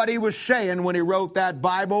didn't know what he was saying when he wrote that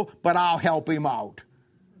Bible, but I'll help him out.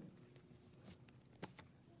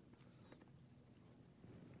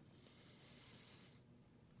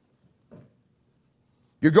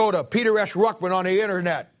 You go to Peter S. Ruckman on the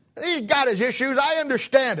internet. He's got his issues. I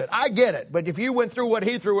understand it. I get it. But if you went through what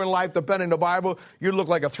he threw in life defending the Bible, you'd look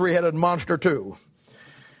like a three-headed monster too.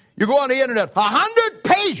 You go on the internet, 100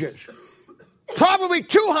 pages. Probably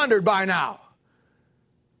 200 by now.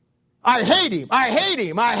 I hate him. I hate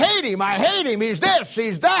him. I hate him. I hate him. He's this.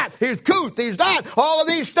 He's that. He's couth. He's that. All of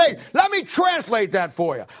these things. Let me translate that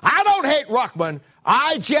for you. I don't hate Ruckman.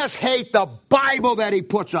 I just hate the Bible that he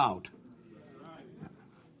puts out.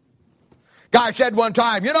 Guy said one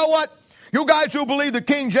time, you know what? You guys who believe the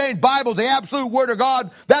King James Bible is the absolute word of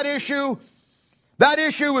God, that issue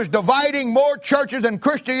is dividing more churches and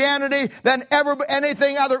Christianity than ever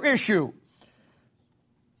anything other issue.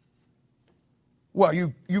 Well,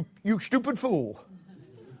 you stupid fool.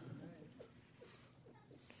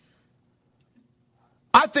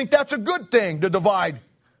 I think that's a good thing to divide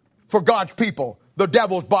for God's people, the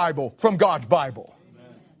devil's Bible from God's Bible.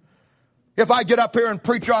 Amen. If I get up here and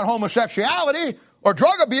preach on homosexuality or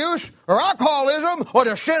drug abuse or alcoholism or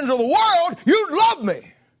the sins of the world, you'd love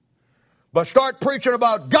me. But start preaching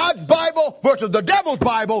about God's Bible versus the devil's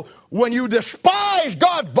Bible when you despise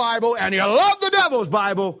God's Bible and you love the devil's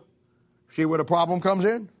Bible. See where the problem comes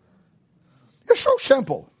in? It's so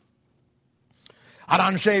simple. An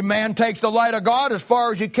unsaved man takes the light of God as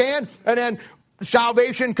far as he can, and then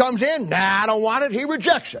salvation comes in. Nah, I don't want it. He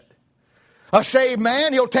rejects it. A saved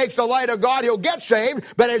man, he'll take the light of God, he'll get saved,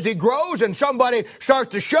 but as he grows and somebody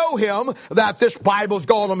starts to show him that this Bible's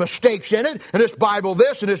got all the mistakes in it, and this Bible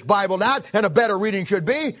this, and this Bible that, and a better reading should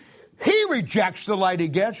be, he rejects the light he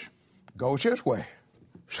gets, goes his way.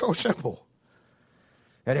 So simple.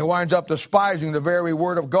 And he winds up despising the very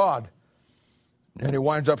word of God. And he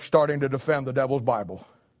winds up starting to defend the devil's Bible.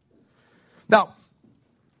 Now,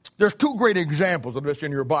 there's two great examples of this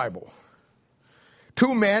in your Bible.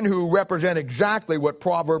 Two men who represent exactly what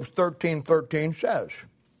Proverbs 13:13 says.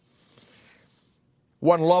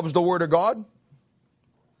 One loves the Word of God.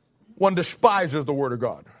 One despises the Word of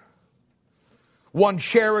God. One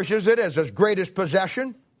cherishes it as his greatest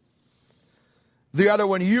possession. The other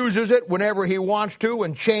one uses it whenever he wants to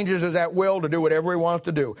and changes it at will to do whatever he wants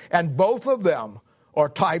to do. And both of them are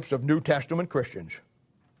types of New Testament Christians.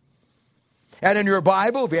 And in your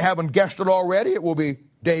Bible, if you haven't guessed it already, it will be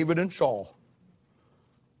David and Saul.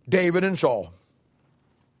 David and Saul.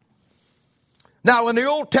 Now, in the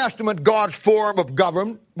Old Testament, God's form of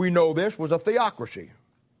government, we know this, was a theocracy.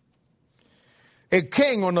 A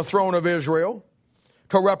king on the throne of Israel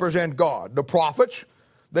to represent God. The prophets,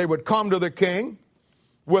 they would come to the king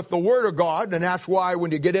with the Word of God, and that's why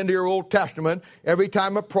when you get into your Old Testament, every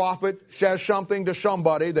time a prophet says something to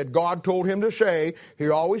somebody that God told him to say, he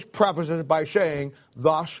always prefaces it by saying,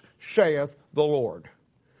 "Thus saith the Lord."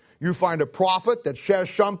 You find a prophet that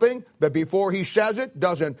says something, but before he says it,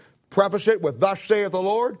 doesn't preface it with "Thus saith the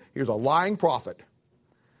Lord," he's a lying prophet.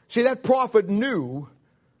 See, that prophet knew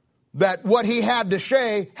that what he had to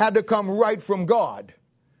say had to come right from God,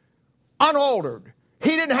 unaltered.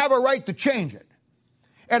 He didn't have a right to change it.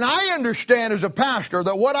 And I understand as a pastor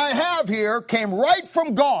that what I have here came right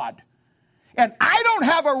from God. And I don't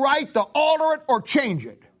have a right to alter it or change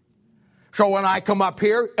it. So when I come up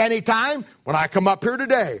here, anytime, when I come up here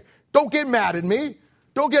today, don't get mad at me.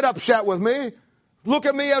 Don't get upset with me. Look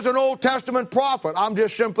at me as an Old Testament prophet. I'm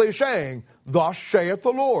just simply saying, "Thus saith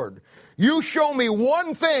the Lord." You show me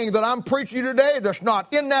one thing that I'm preaching today that's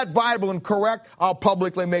not in that Bible and correct, I'll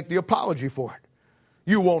publicly make the apology for it.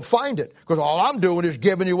 You won't find it, because all I'm doing is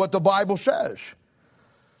giving you what the Bible says.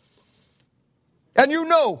 And you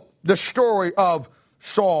know the story of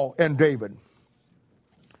Saul and David.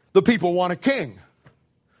 The people want a king.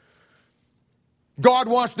 God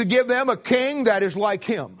wants to give them a king that is like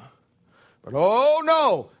him. But oh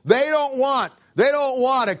no, they don't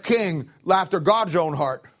want a king after God's own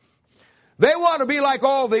heart. They want to be like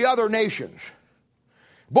all the other nations.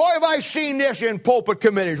 Boy, have I seen this in pulpit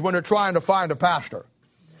committees when they're trying to find a pastor.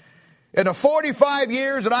 In the 45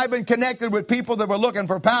 years that I've been connected with people that were looking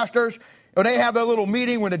for pastors, when they have their little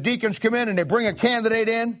meeting when the deacons come in and they bring a candidate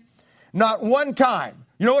in, not one time,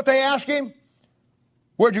 you know what they ask him?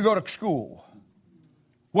 Where'd you go to school?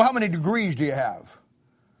 Well, how many degrees do you have?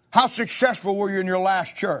 How successful were you in your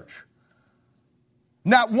last church?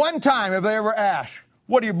 Not one time have they ever asked,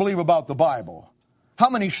 what do you believe about the Bible? How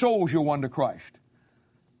many souls you won to Christ?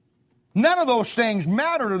 None of those things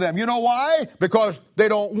matter to them. You know why? Because they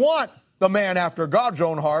don't want the man after God's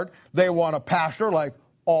own heart. They want a pastor like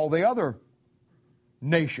all the other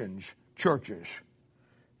nations, churches.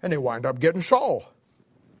 And they wind up getting Saul.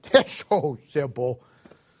 It's so simple.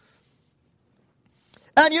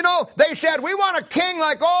 And you know, they said, we want a king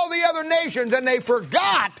like all the other nations, and they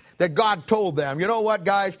forgot that God told them, you know what,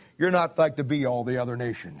 guys, you're not like to be all the other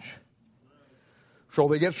nations. So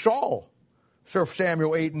they get Saul. 1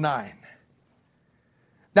 Samuel 8 and 9.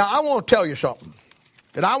 Now, I want to tell you something.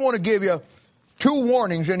 And I want to give you 2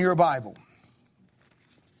 warnings in your Bible.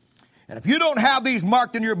 And if you don't have these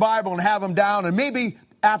marked in your Bible and have them down, and maybe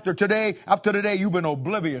up to today, you've been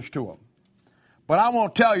oblivious to them. But I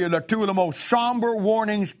want to tell you they're 2 of the most somber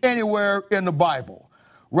warnings anywhere in the Bible.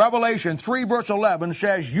 Revelation 3 verse 11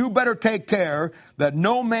 says, you better take care that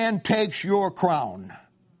no man takes your crown.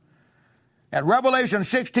 And Revelation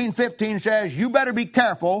 16:15 says, you better be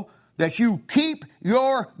careful that you keep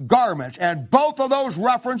your garments. And both of those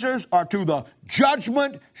references are to the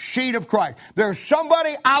judgment seat of Christ. There's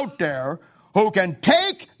somebody out there who can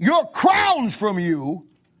take your crowns from you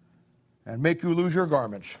and make you lose your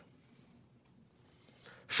garments.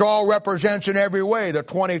 Saul represents in every way the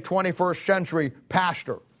 21st century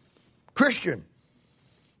pastor, Christian,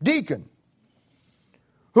 deacon,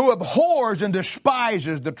 who abhors and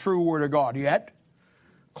despises the true word of God, yet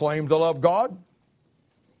claims to love God.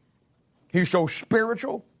 He's so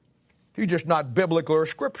spiritual, he's just not biblical or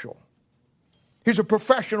scriptural. He's a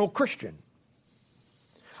professional Christian.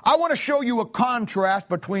 I want to show you a contrast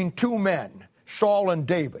between 2 men. Saul and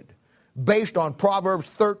David, based on Proverbs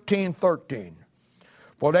 13:13.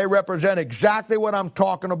 For they represent exactly what I'm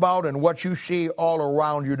talking about and what you see all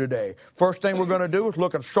around you today. First thing we're going to do is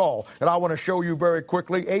look at Saul. And I want to show you very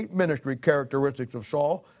quickly 8 ministry characteristics of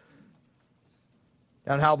Saul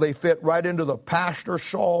and how they fit right into the pastor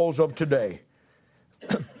Sauls of today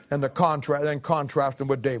and contrast them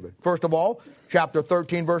with David. First of all, chapter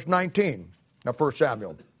 13, verse 19 of 1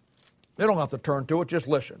 Samuel. You don't have to turn to it, just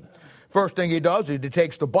listen. First thing he does is he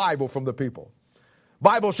takes the Bible from the people.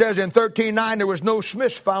 Bible says in 13:9 there was no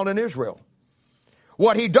smiths found in Israel.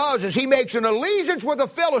 What he does is he makes an allegiance with the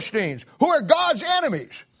Philistines, who are God's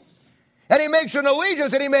enemies. And he makes an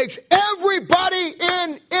allegiance and he makes everybody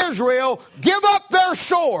in Israel give up their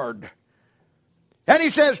sword. And he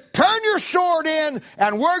says, turn your sword in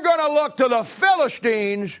and we're going to look to the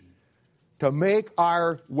Philistines to make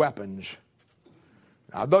our weapons.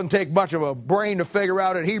 Now, it doesn't take much of a brain to figure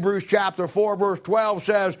out that Hebrews chapter 4, verse 12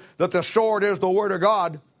 says that the sword is the Word of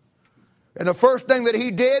God. And the first thing that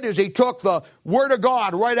he did is he took the Word of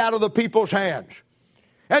God right out of the people's hands.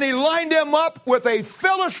 And he lined them up with a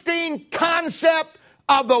Philistine concept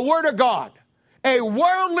of the Word of God. A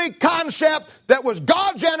worldly concept that was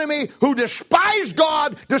God's enemy, who despised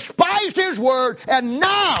God, despised His Word, and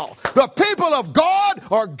now the people of God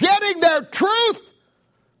are getting their truth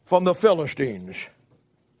from the Philistines.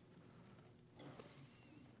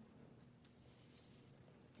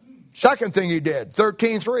 Second thing he did,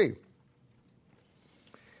 13:3.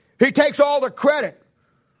 He takes all the credit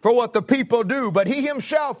for what the people do, but he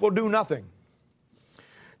himself will do nothing.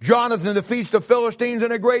 Jonathan defeats the Philistines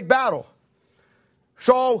in a great battle.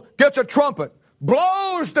 Saul gets a trumpet,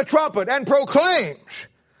 blows the trumpet, and proclaims,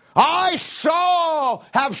 I, Saul,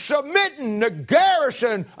 have smitten the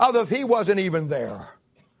garrison of the... He wasn't even there.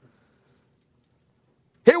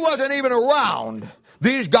 He wasn't even around.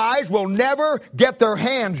 These guys will never get their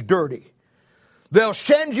hands dirty. They'll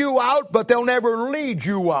send you out, but they'll never lead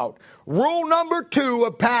you out. Rule number 2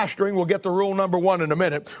 of pastoring, we'll get to rule number 1 in a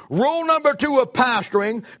minute. Rule number 2 of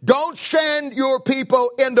pastoring, don't send your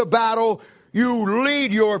people into battle, you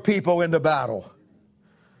lead your people into battle.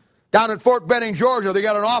 Down at Fort Benning, Georgia, they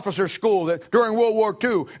got an officer school that during World War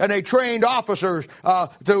II, and they trained officers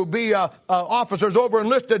to be officers over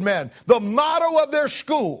enlisted men. The motto of their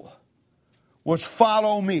school was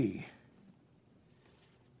follow me.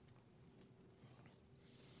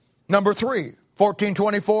 Number 3,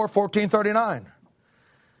 1424, 1439.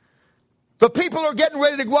 The people are getting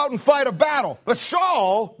ready to go out and fight a battle. But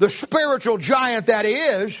Saul, the spiritual giant that he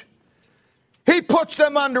is, he puts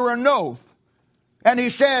them under an oath. And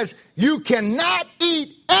he says, you cannot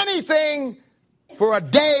eat anything for a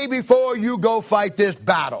day before you go fight this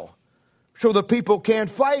battle. So the people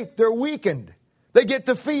can't fight. They're weakened. They get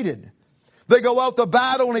defeated. They go out to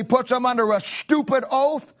battle and he puts them under a stupid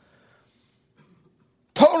oath.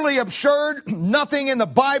 Totally absurd. Nothing in the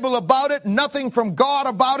Bible about it. Nothing from God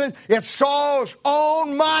about it. It's Saul's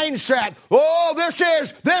own mindset. Oh, this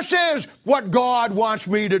is what God wants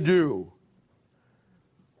me to do.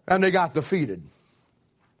 And they got defeated.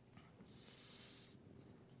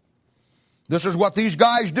 This is what these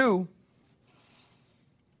guys do.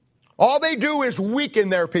 All they do is weaken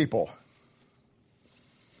their people.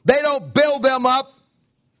 They don't build them up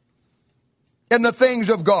in the things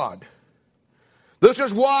of God. This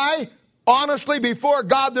is why, honestly, before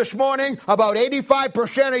God this morning, about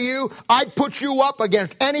 85% of you, I'd put you up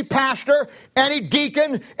against any pastor, any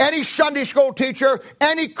deacon, any Sunday school teacher,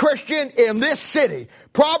 any Christian in this city.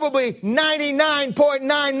 Probably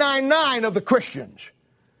 99.999 of the Christians.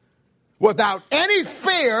 Without any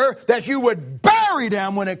fear that you would bury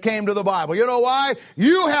them when it came to the Bible. You know why?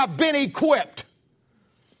 You have been equipped.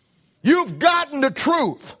 You've gotten the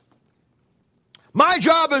truth. My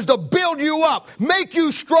job is to build you up, make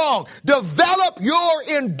you strong, develop your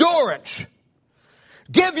endurance,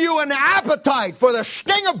 give you an appetite for the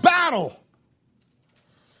sting of battle.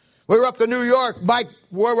 We were up to New York. Mike,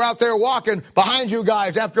 we were out there walking behind you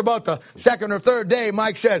guys. After about the second or third day,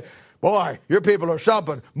 Mike said, boy, your people are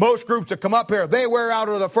something. Most groups that come up here, they wear out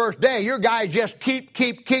on the first day. Your guys just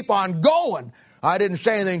keep on going. I didn't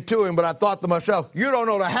say anything to him, but I thought to myself, you don't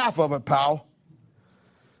know the half of it, pal.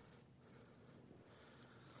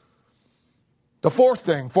 The fourth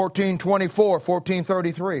thing, 1424,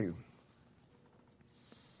 1433.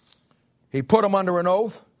 He put them under an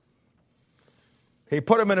oath. He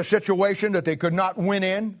put them in a situation that they could not win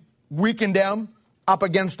in, weakened them up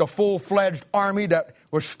against a full-fledged army that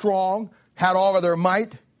was strong, had all of their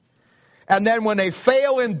might. And then when they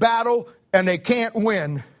fail in battle and they can't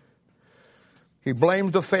win, he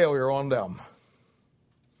blames the failure on them.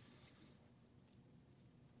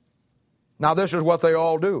 Now, this is what they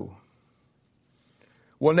all do.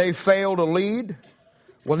 When they fail to lead,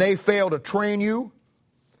 when they fail to train you,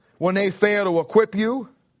 when they fail to equip you,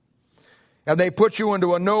 and they put you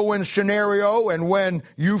into a no-win scenario, and when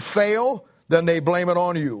you fail, then they blame it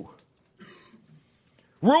on you.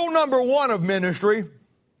 Rule number one of ministry,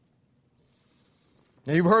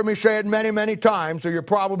 and you've heard me say it many, many times, so you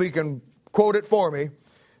probably can quote it for me.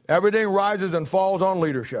 Everything rises and falls on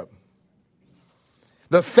leadership.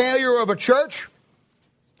 The failure of a church,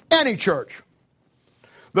 any church,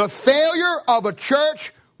 the failure of a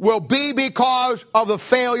church will be because of the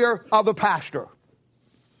failure of the pastor.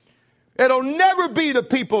 It'll never be the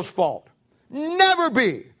people's fault. Never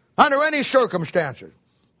be, under any circumstances.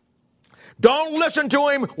 Don't listen to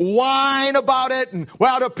him whine about it and,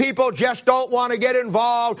 well, the people just don't want to get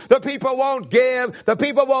involved. The people won't give. The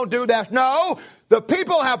people won't do that. No, the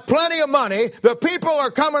people have plenty of money. The people are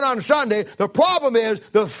coming on Sunday. The problem is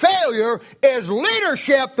the failure is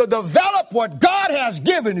leadership to develop what God has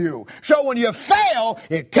given you. So when you fail,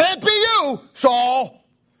 it can't be you, Saul.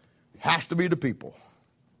 It has to be the people.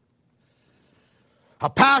 A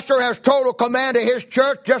pastor has total command of his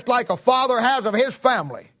church just like a father has of his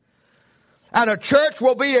family. And a church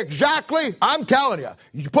will be exactly, I'm telling you,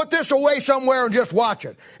 you put this away somewhere and just watch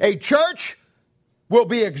it. A church will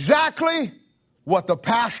be exactly what the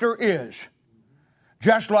pastor is.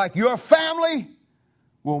 Just like your family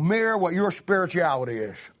will mirror what your spirituality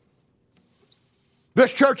is.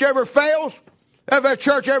 This church ever fails, if that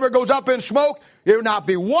church ever goes up in smoke, there will not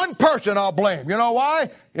be one person I'll blame. You know why?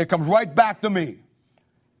 It comes right back to me.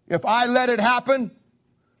 If I let it happen,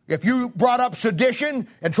 if you brought up sedition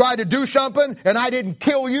and tried to do something and I didn't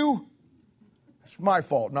kill you, it's my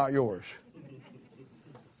fault, not yours.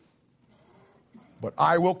 But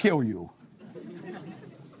I will kill you.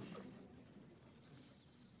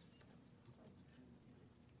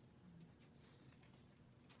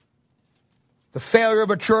 The failure of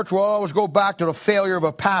a church will always go back to the failure of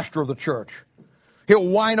a pastor of the church. He'll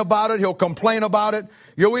whine about it. He'll complain about it.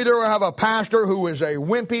 You'll either have a pastor who is a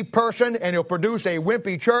wimpy person and he'll produce a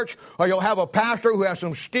wimpy church, or you'll have a pastor who has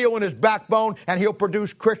some steel in his backbone and he'll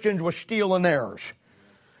produce Christians with steel in theirs.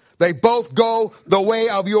 They both go the way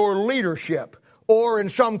of your leadership, or in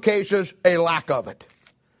some cases, a lack of it.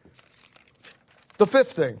 The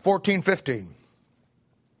fifth thing, 14:15.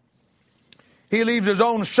 He leaves his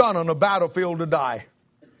own son on the battlefield to die.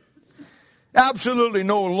 Absolutely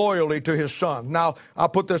no loyalty to his son. Now, I'll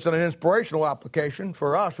put this in an inspirational application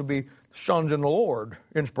for us would be sons in the Lord,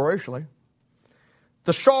 inspirationally.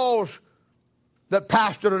 The Sauls that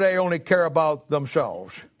pastor today only care about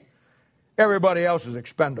themselves. Everybody else is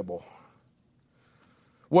expendable.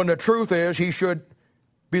 When the truth is, he should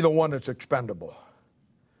be the one that's expendable.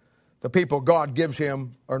 The people God gives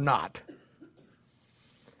him are not.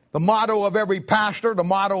 The motto of every pastor, the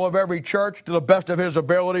motto of every church, to the best of his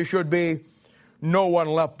ability, should be, no one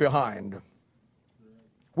left behind.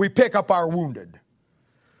 We pick up our wounded.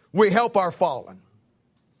 We help our fallen.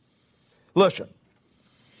 Listen,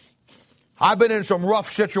 I've been in some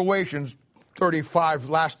rough situations,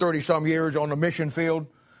 last 30-some years on the mission field,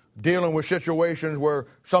 dealing with situations where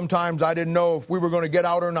sometimes I didn't know if we were going to get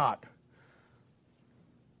out or not.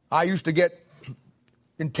 I used to get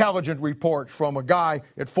intelligence reports from a guy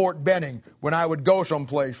at Fort Benning when I would go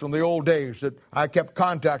someplace from the old days that I kept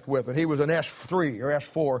contact with, and he was an S3 or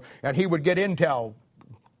S4, and he would get intel.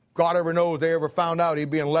 God ever knows they ever found out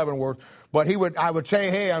he'd be in Leavenworth. But I would say,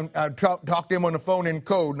 hey, I'd talk to him on the phone in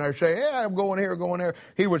code, and I'd say, hey, I'm going here, going there.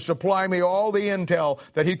 He would supply me all the intel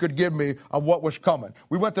that he could give me of what was coming.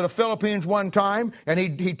 We went to the Philippines one time, and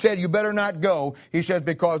he said, you better not go. He said,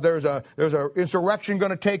 because there's a insurrection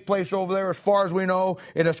going to take place over there as far as we know,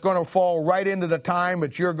 and it's going to fall right into the time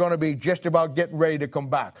that you're going to be just about getting ready to come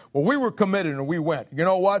back. Well, we were committed, and we went. You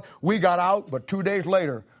know what? We got out, but 2 days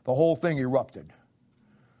later, the whole thing erupted.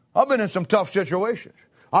 I've been in some tough situations.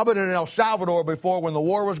 I've been in El Salvador before when the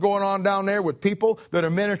war was going on down there with people that are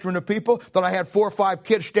ministering to people, that I had 4 or 5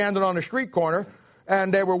 kids standing on the street corner,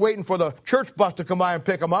 and they were waiting for the church bus to come by and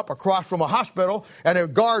pick them up across from a hospital, and there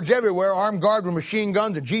were guards everywhere, armed guards with machine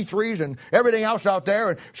guns and G3s and everything else out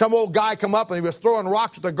there, and some old guy come up and he was throwing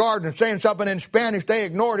rocks at the guard and saying something in Spanish. They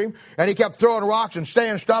ignored him, and he kept throwing rocks and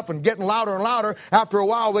saying stuff and getting louder and louder. After a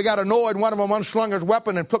while, they got annoyed, and one of them unslung his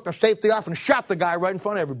weapon and took the safety off and shot the guy right in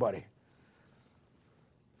front of everybody.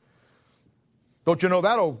 Don't you know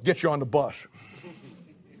that'll get you on the bus?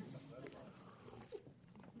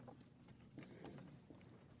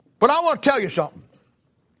 But I want to tell you something.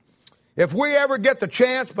 If we ever get the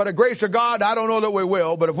chance, by the grace of God, I don't know that we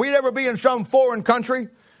will, but if we'd ever be in some foreign country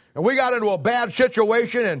and we got into a bad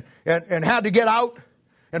situation and had to get out,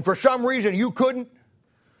 and for some reason you couldn't,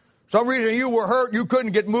 some reason you were hurt, you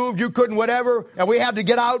couldn't get moved, you couldn't whatever, and we had to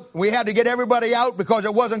get out, we had to get everybody out because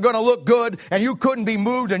it wasn't going to look good, and you couldn't be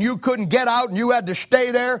moved, and you couldn't get out, and you had to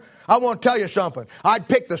stay there, I want to tell you something. I'd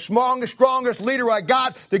pick the strongest leader I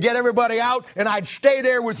got to get everybody out, and I'd stay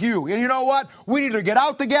there with you. And you know what? We'd either get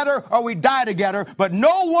out together or we die together, but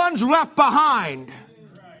no one's left behind.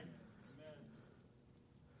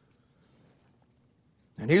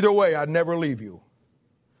 And either way, I'd never leave you.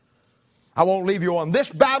 I won't leave you on this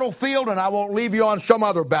battlefield, and I won't leave you on some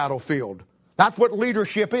other battlefield. That's what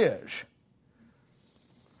leadership is.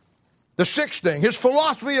 The sixth thing, his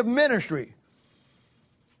philosophy of ministry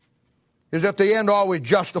is that the end always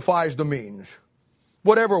justifies the means.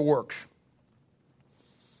 Whatever works.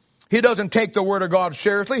 He doesn't take the Word of God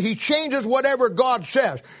seriously. He changes whatever God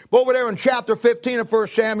says. But over there in chapter 15 of 1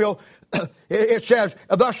 Samuel, it says,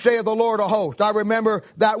 thus saith the Lord of hosts, I remember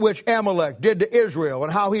that which Amalek did to Israel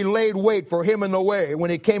and how he laid wait for him in the way when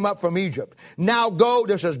he came up from Egypt. Now go,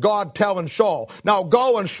 this is God telling Saul, now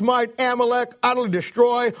go and smite Amalek, utterly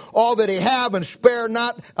destroy all that he have and spare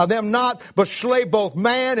not of them not, but slay both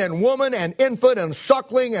man and woman and infant and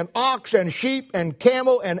suckling and ox and sheep and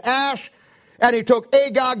camel and ass. And he took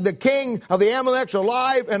Agag, the king of the Amaleks,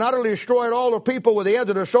 alive and utterly destroyed all the people with the edge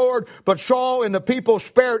of the sword. But Saul and the people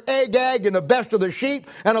spared Agag and the best of the sheep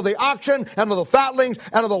and of the oxen and of the fatlings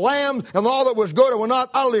and of the lambs and all that was good, and will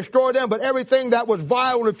not utterly destroy them, but everything that was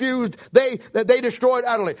vile and refused, they destroyed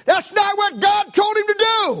utterly. That's not what God told him to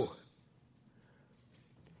do.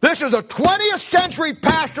 This is a 20th century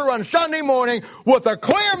pastor on Sunday morning with a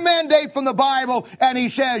clear mandate from the Bible, and he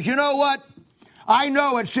says, you know what? I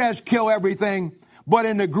know it says kill everything, but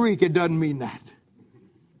in the Greek it doesn't mean that.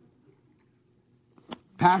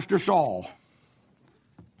 Pastor Saul.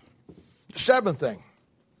 Seventh thing.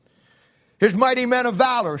 His mighty men of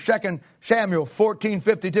valor, 2 Samuel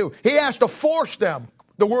 14:52. He has to force them.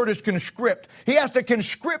 The word is conscript. He has to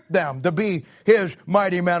conscript them to be his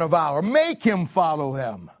mighty men of valor. Make him follow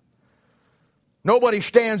them. Nobody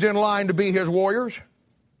stands in line to be his warriors.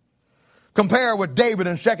 Compare with David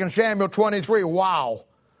in 2 Samuel 23. Wow.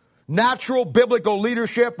 Natural biblical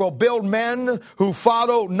leadership will build men who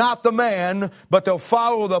follow not the man, but they'll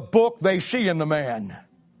follow the book they see in the man.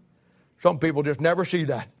 Some people just never see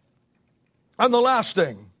that. And the last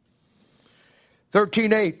thing,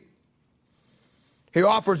 13:8. He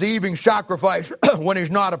offers the evening sacrifice when he's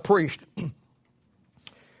not a priest. And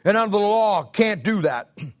under the law, can't do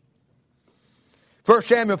that. 1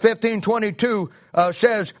 Samuel 15:22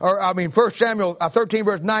 says, 1 Samuel 13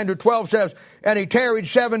 verse 9 to 12 says, and he tarried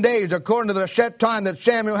 7 days according to the set time that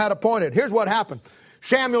Samuel had appointed. Here's what happened.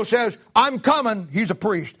 Samuel says, I'm coming, he's a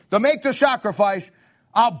priest, to make the sacrifice.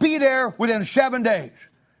 I'll be there within 7 days.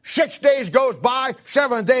 6 days goes by,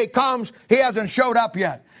 7th day comes, he hasn't showed up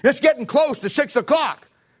yet. It's getting close to 6 o'clock.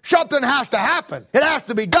 Something has to happen. It has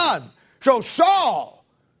to be done. So Saul,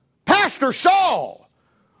 Pastor Saul,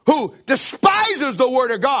 who despises the Word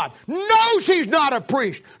of God, knows he's not a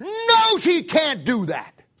priest, knows he can't do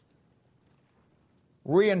that,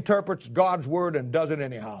 reinterprets God's Word and does it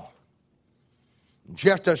anyhow.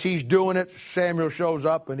 Just as he's doing it, Samuel shows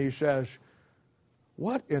up and he says,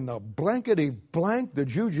 what in the blankety blank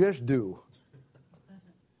did you just do?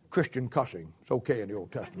 Christian cussing. It's okay in the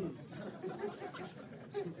Old Testament.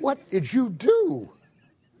 What did you do?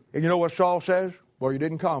 And you know what Saul says? Well, you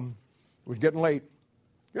didn't come. It was getting late.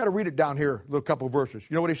 You got to read it down here, a couple of verses.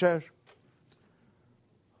 You know what he says?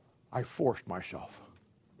 I forced myself.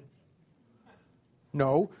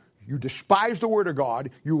 No, you despise the Word of God,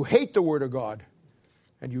 you hate the Word of God,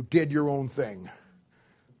 and you did your own thing.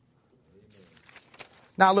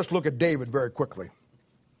 Now let's look at David very quickly.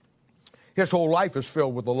 His whole life is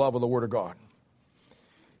filled with the love of the Word of God.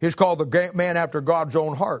 He's called the man after God's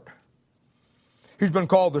own heart. He's been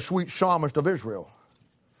called the sweet psalmist of Israel.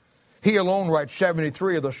 He alone writes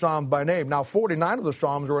 73 of the Psalms by name. Now, 49 of the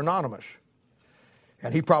Psalms are anonymous.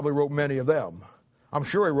 And he probably wrote many of them. I'm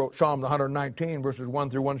sure he wrote Psalm 119, verses 1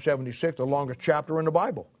 through 176, the longest chapter in the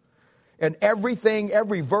Bible. And everything,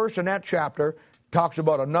 every verse in that chapter talks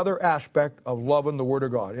about another aspect of loving the Word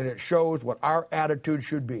of God. And it shows what our attitude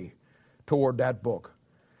should be toward that book.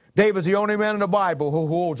 David's the only man in the Bible who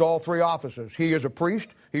holds all three offices. He is a priest,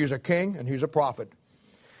 he is a king, and he's a prophet.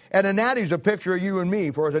 And in that, he's a picture of you and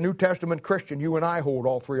me. For as a New Testament Christian, you and I hold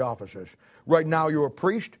all three offices. Right now, you're a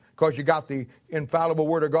priest because you got the infallible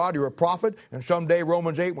Word of God. You're a prophet. And someday,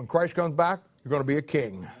 Romans 8, when Christ comes back, you're going to be a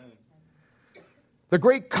king. The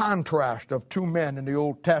great contrast of two men in the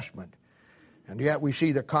Old Testament. And yet we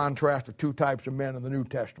see the contrast of two types of men in the New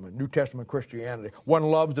Testament Christianity. One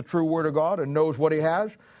loves the true Word of God and knows what he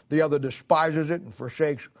has. The other despises it and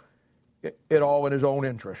forsakes it all in his own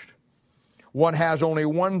interest. One has only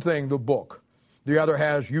one thing, the book. The other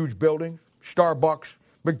has huge buildings, Starbucks,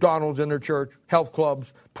 McDonald's in their church, health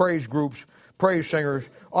clubs, praise groups, praise singers,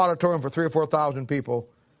 auditorium for 3,000 or 4,000 people,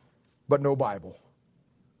 but no Bible.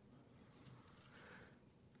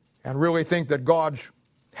 And really think that God's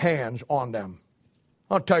hands on them.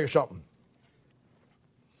 I'll tell you something.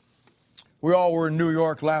 We all were in New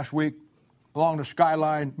York last week along the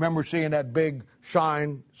skyline. Remember seeing that big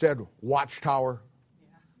sign said Watchtower?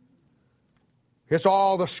 Yeah. It's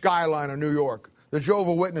all the skyline of New York. The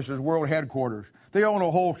Jehovah's Witnesses world headquarters. They own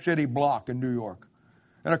a whole city block in New York.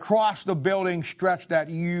 And across the building stretched that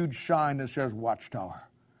huge sign that says Watchtower.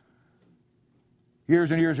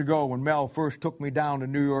 Years and years ago, when Mel first took me down to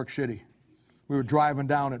New York City, we were driving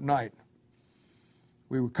down at night.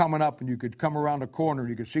 We were coming up, and you could come around the corner, and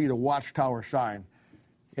you could see the Watchtower sign.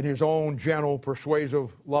 In his own gentle,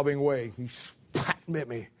 persuasive, loving way, he spat at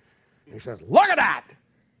me. He says, "Look at that!"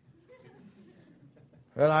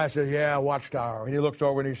 And I said, "Yeah, Watchtower." And he looks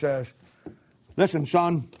over and he says, "Listen,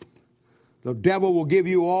 son, the devil will give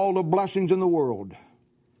you all the blessings in the world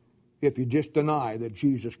if you just deny that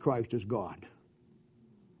Jesus Christ is God."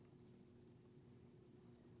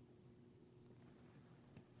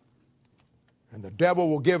 And the devil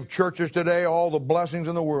will give churches today all the blessings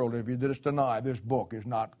in the world if you just deny this book is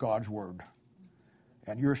not God's word.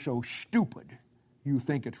 And you're so stupid, you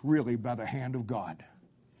think it's really by the hand of God.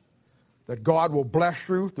 That God will bless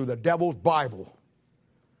you through the devil's Bible.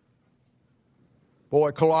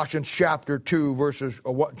 Boy, Colossians chapter 2, verses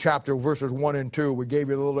 1 and 2, we gave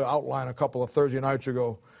you a little outline a couple of Thursday nights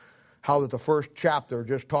ago, how that the first chapter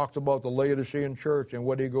just talks about the Laodicean church and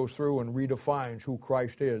what he goes through and redefines who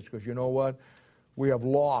Christ is. Because you know what? We have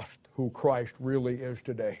lost who Christ really is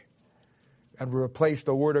today. And we replaced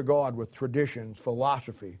the Word of God with traditions,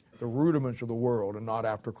 philosophy, the rudiments of the world, and not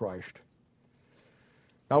after Christ.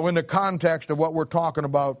 Now, in the context of what we're talking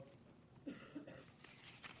about,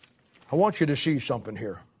 I want you to see something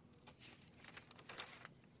here.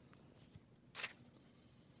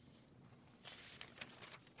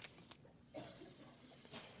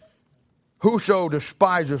 Whoso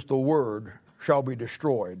despiseth the word shall be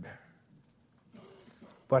destroyed,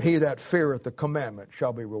 but he that feareth the commandment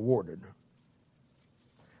shall be rewarded.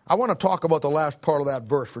 I want to talk about the last part of that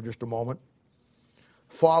verse for just a moment.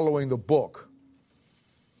 Following the book.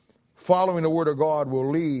 Following the Word of God will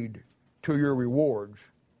lead to your rewards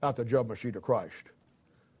at the judgment seat of Christ.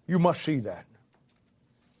 You must see that.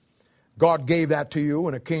 God gave that to you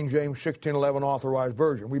in a King James 1611 authorized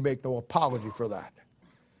version. We make no apology for that.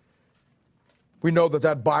 We know that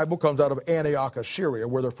that Bible comes out of Antioch, Assyria,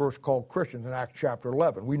 where they're first called Christians in Acts chapter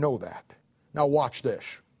 11. We know that. Now watch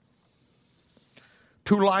this.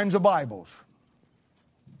 2 lines of Bibles.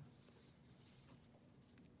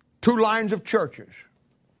 2 lines of churches.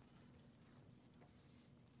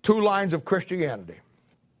 2 lines of Christianity.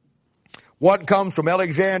 One comes from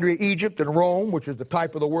Alexandria, Egypt, and Rome, which is the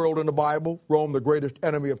type of the world in the Bible. Rome, the greatest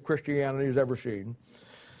enemy of Christianity has ever seen.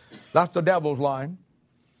 That's the devil's line.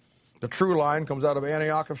 The true line comes out of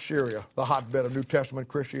Antioch of Syria, the hotbed of New Testament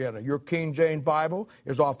Christianity. Your King James Bible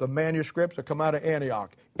is off the manuscripts that come out of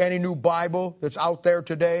Antioch. Any new Bible that's out there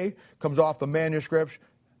today comes off the manuscripts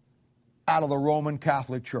out of the Roman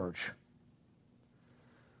Catholic Church.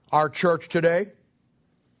 Our church today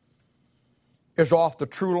is off the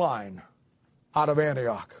true line out of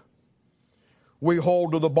Antioch. We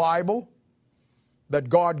hold to the Bible that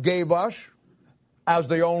God gave us as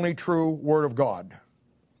the only true Word of God.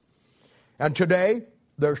 And today,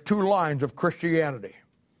 there's 2 lines of Christianity.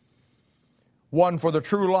 One for the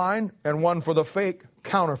true line and one for the fake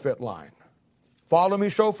counterfeit line. Follow me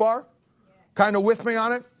so far? Yeah. Kind of with me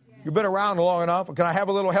on it? Yeah. You've been around long enough. Can I have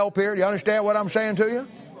a little help here? Do you understand what I'm saying to you?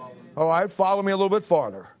 Yeah. All right, follow me a little bit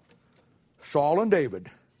farther. Saul and David.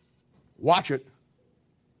 Watch it.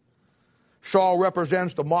 Saul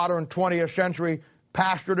represents the modern 20th century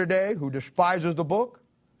pastor today who despises the book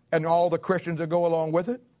and all the Christians that go along with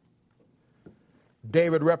it.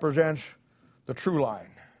 David represents the true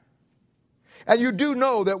line. And you do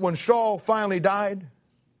know that when Saul finally died,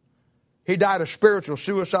 he died a spiritual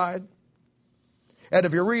suicide. And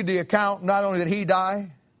if you read the account, not only did he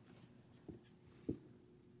die,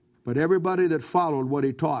 but everybody that followed what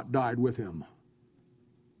he taught died with him.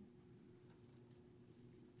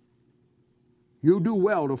 You do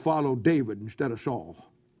well to follow David instead of Saul.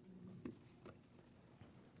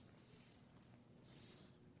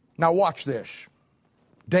 Now watch this.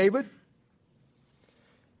 David,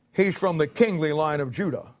 He's from the kingly line of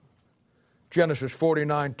Judah. Genesis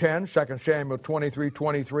 49:10, 2 Samuel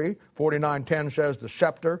 23:23. 49:10 says, the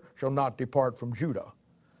scepter shall not depart from Judah.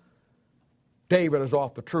 David is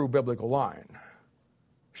off the true biblical line.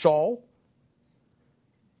 Saul,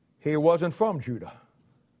 he wasn't from Judah.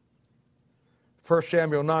 1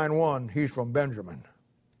 Samuel 9:1, he's from Benjamin.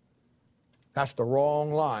 That's the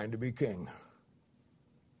wrong line to be king.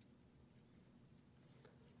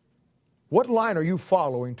 What line are you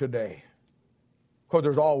following today? Because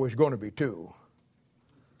there's always going to be two.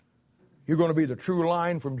 You're going to be the true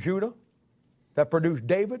line from Judah that produced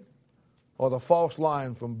David, or the false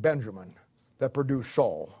line from Benjamin that produced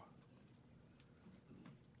Saul.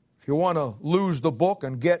 If you want to lose the book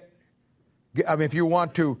and if you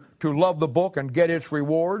want to love the book and get its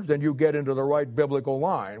rewards, then you get into the right biblical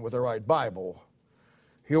line with the right Bible.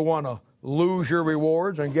 If you want to lose your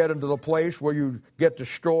rewards and get into the place where you get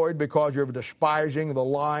destroyed because you're despising the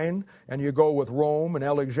line and you go with Rome and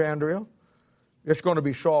Alexandria, it's going to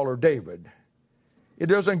be Saul or David. It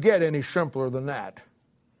doesn't get any simpler than that.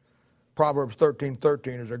 Proverbs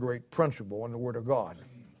 13:13 is a great principle in the Word of God.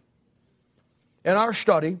 In our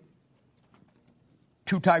study,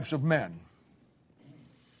 two types of men.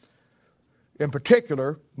 In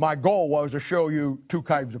particular, my goal was to show you two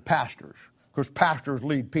kinds of pastors, because pastors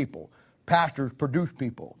lead people. Pastors produce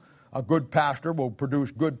people. A good pastor will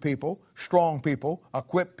produce good people, strong people,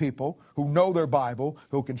 equipped people who know their Bible,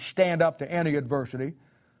 who can stand up to any adversity.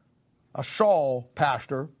 A Saul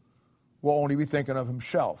pastor will only be thinking of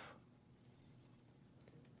himself.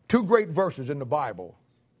 Two great verses in the Bible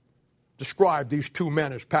describe these two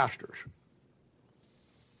men as pastors.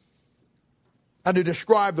 And to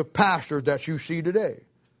describe the pastors that you see today,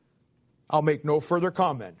 I'll make no further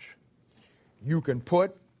comments. You can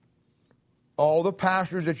put all the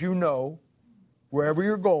pastors that you know, wherever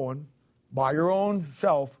you're going, by your own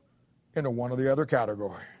self, into one or the other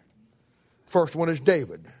category. First one is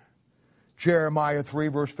David. Jeremiah 3,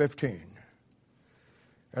 verse 15.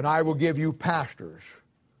 And I will give you pastors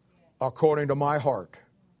according to my heart,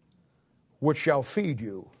 which shall feed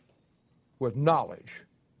you with knowledge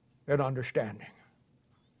and understanding.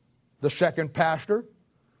 The second pastor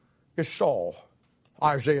is Saul.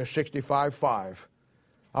 Isaiah 65:5.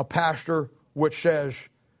 A pastor which says,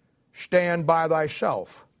 stand by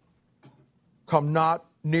thyself, come not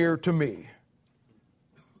near to me,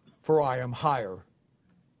 for I am higher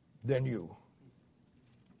than you.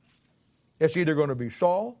 It's either going to be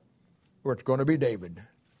Saul or it's going to be David.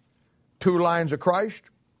 Two lines of Christ,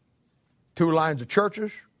 two lines of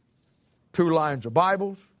churches, two lines of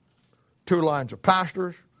Bibles, two lines of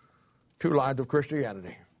pastors, two lines of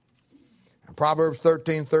Christianity. And Proverbs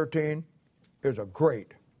 13:13 is a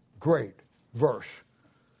great, great verse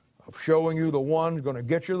of showing you the one's going to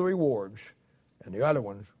get you the rewards and the other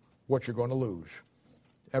one's what you're going to lose.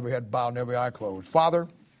 Every head bowed and every eye closed. Father,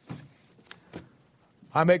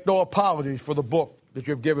 I make no apologies for the book that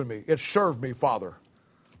you've given me. It's served me, Father,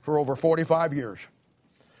 for over 45 years.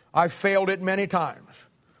 I've failed it many times.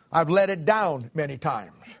 I've let it down many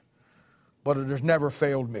times. But it has never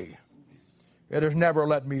failed me. It has never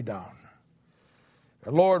let me down.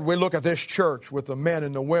 And Lord, we look at this church with the men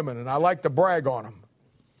and the women, and I like to brag on them.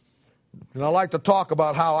 And I like to talk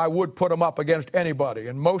about how I would put them up against anybody,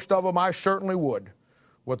 and most of them I certainly would.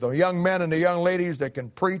 With the young men and the young ladies that can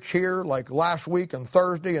preach here like last week and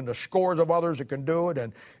Thursday, and the scores of others that can do it,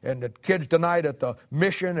 and the kids tonight at the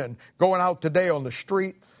mission and going out today on the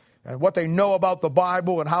street, and what they know about the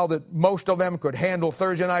Bible and how that most of them could handle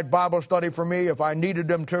Thursday night Bible study for me if I needed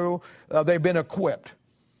them to. They've been equipped.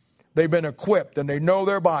 They've been equipped and they know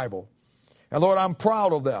their Bible. And Lord, I'm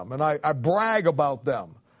proud of them and I brag about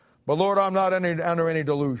them. But Lord, I'm not under any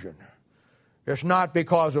delusion. It's not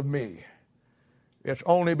because of me. It's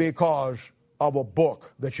only because of a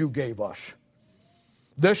book that you gave us.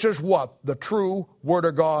 This is what the true Word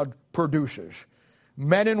of God produces.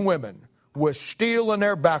 Men and women with steel in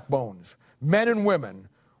their backbones. Men and women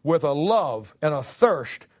with a love and a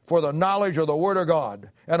thirst for the knowledge of the Word of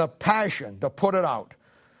God and a passion to put it out,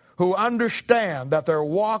 who understand that their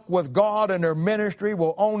walk with God and their ministry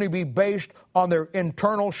will only be based on their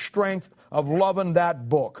internal strength of loving that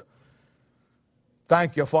book.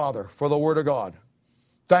 Thank you, Father, for the Word of God.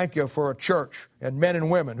 Thank you for a church and men and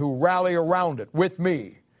women who rally around it with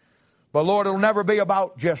me. But Lord, it'll never be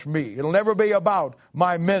about just me. It'll never be about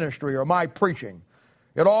my ministry or my preaching.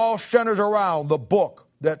 It all centers around the book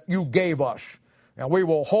that you gave us. And we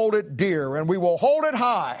will hold it dear and we will hold it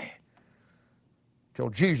high till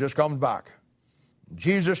Jesus comes back. In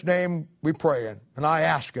Jesus' name we pray and I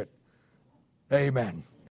ask it. Amen.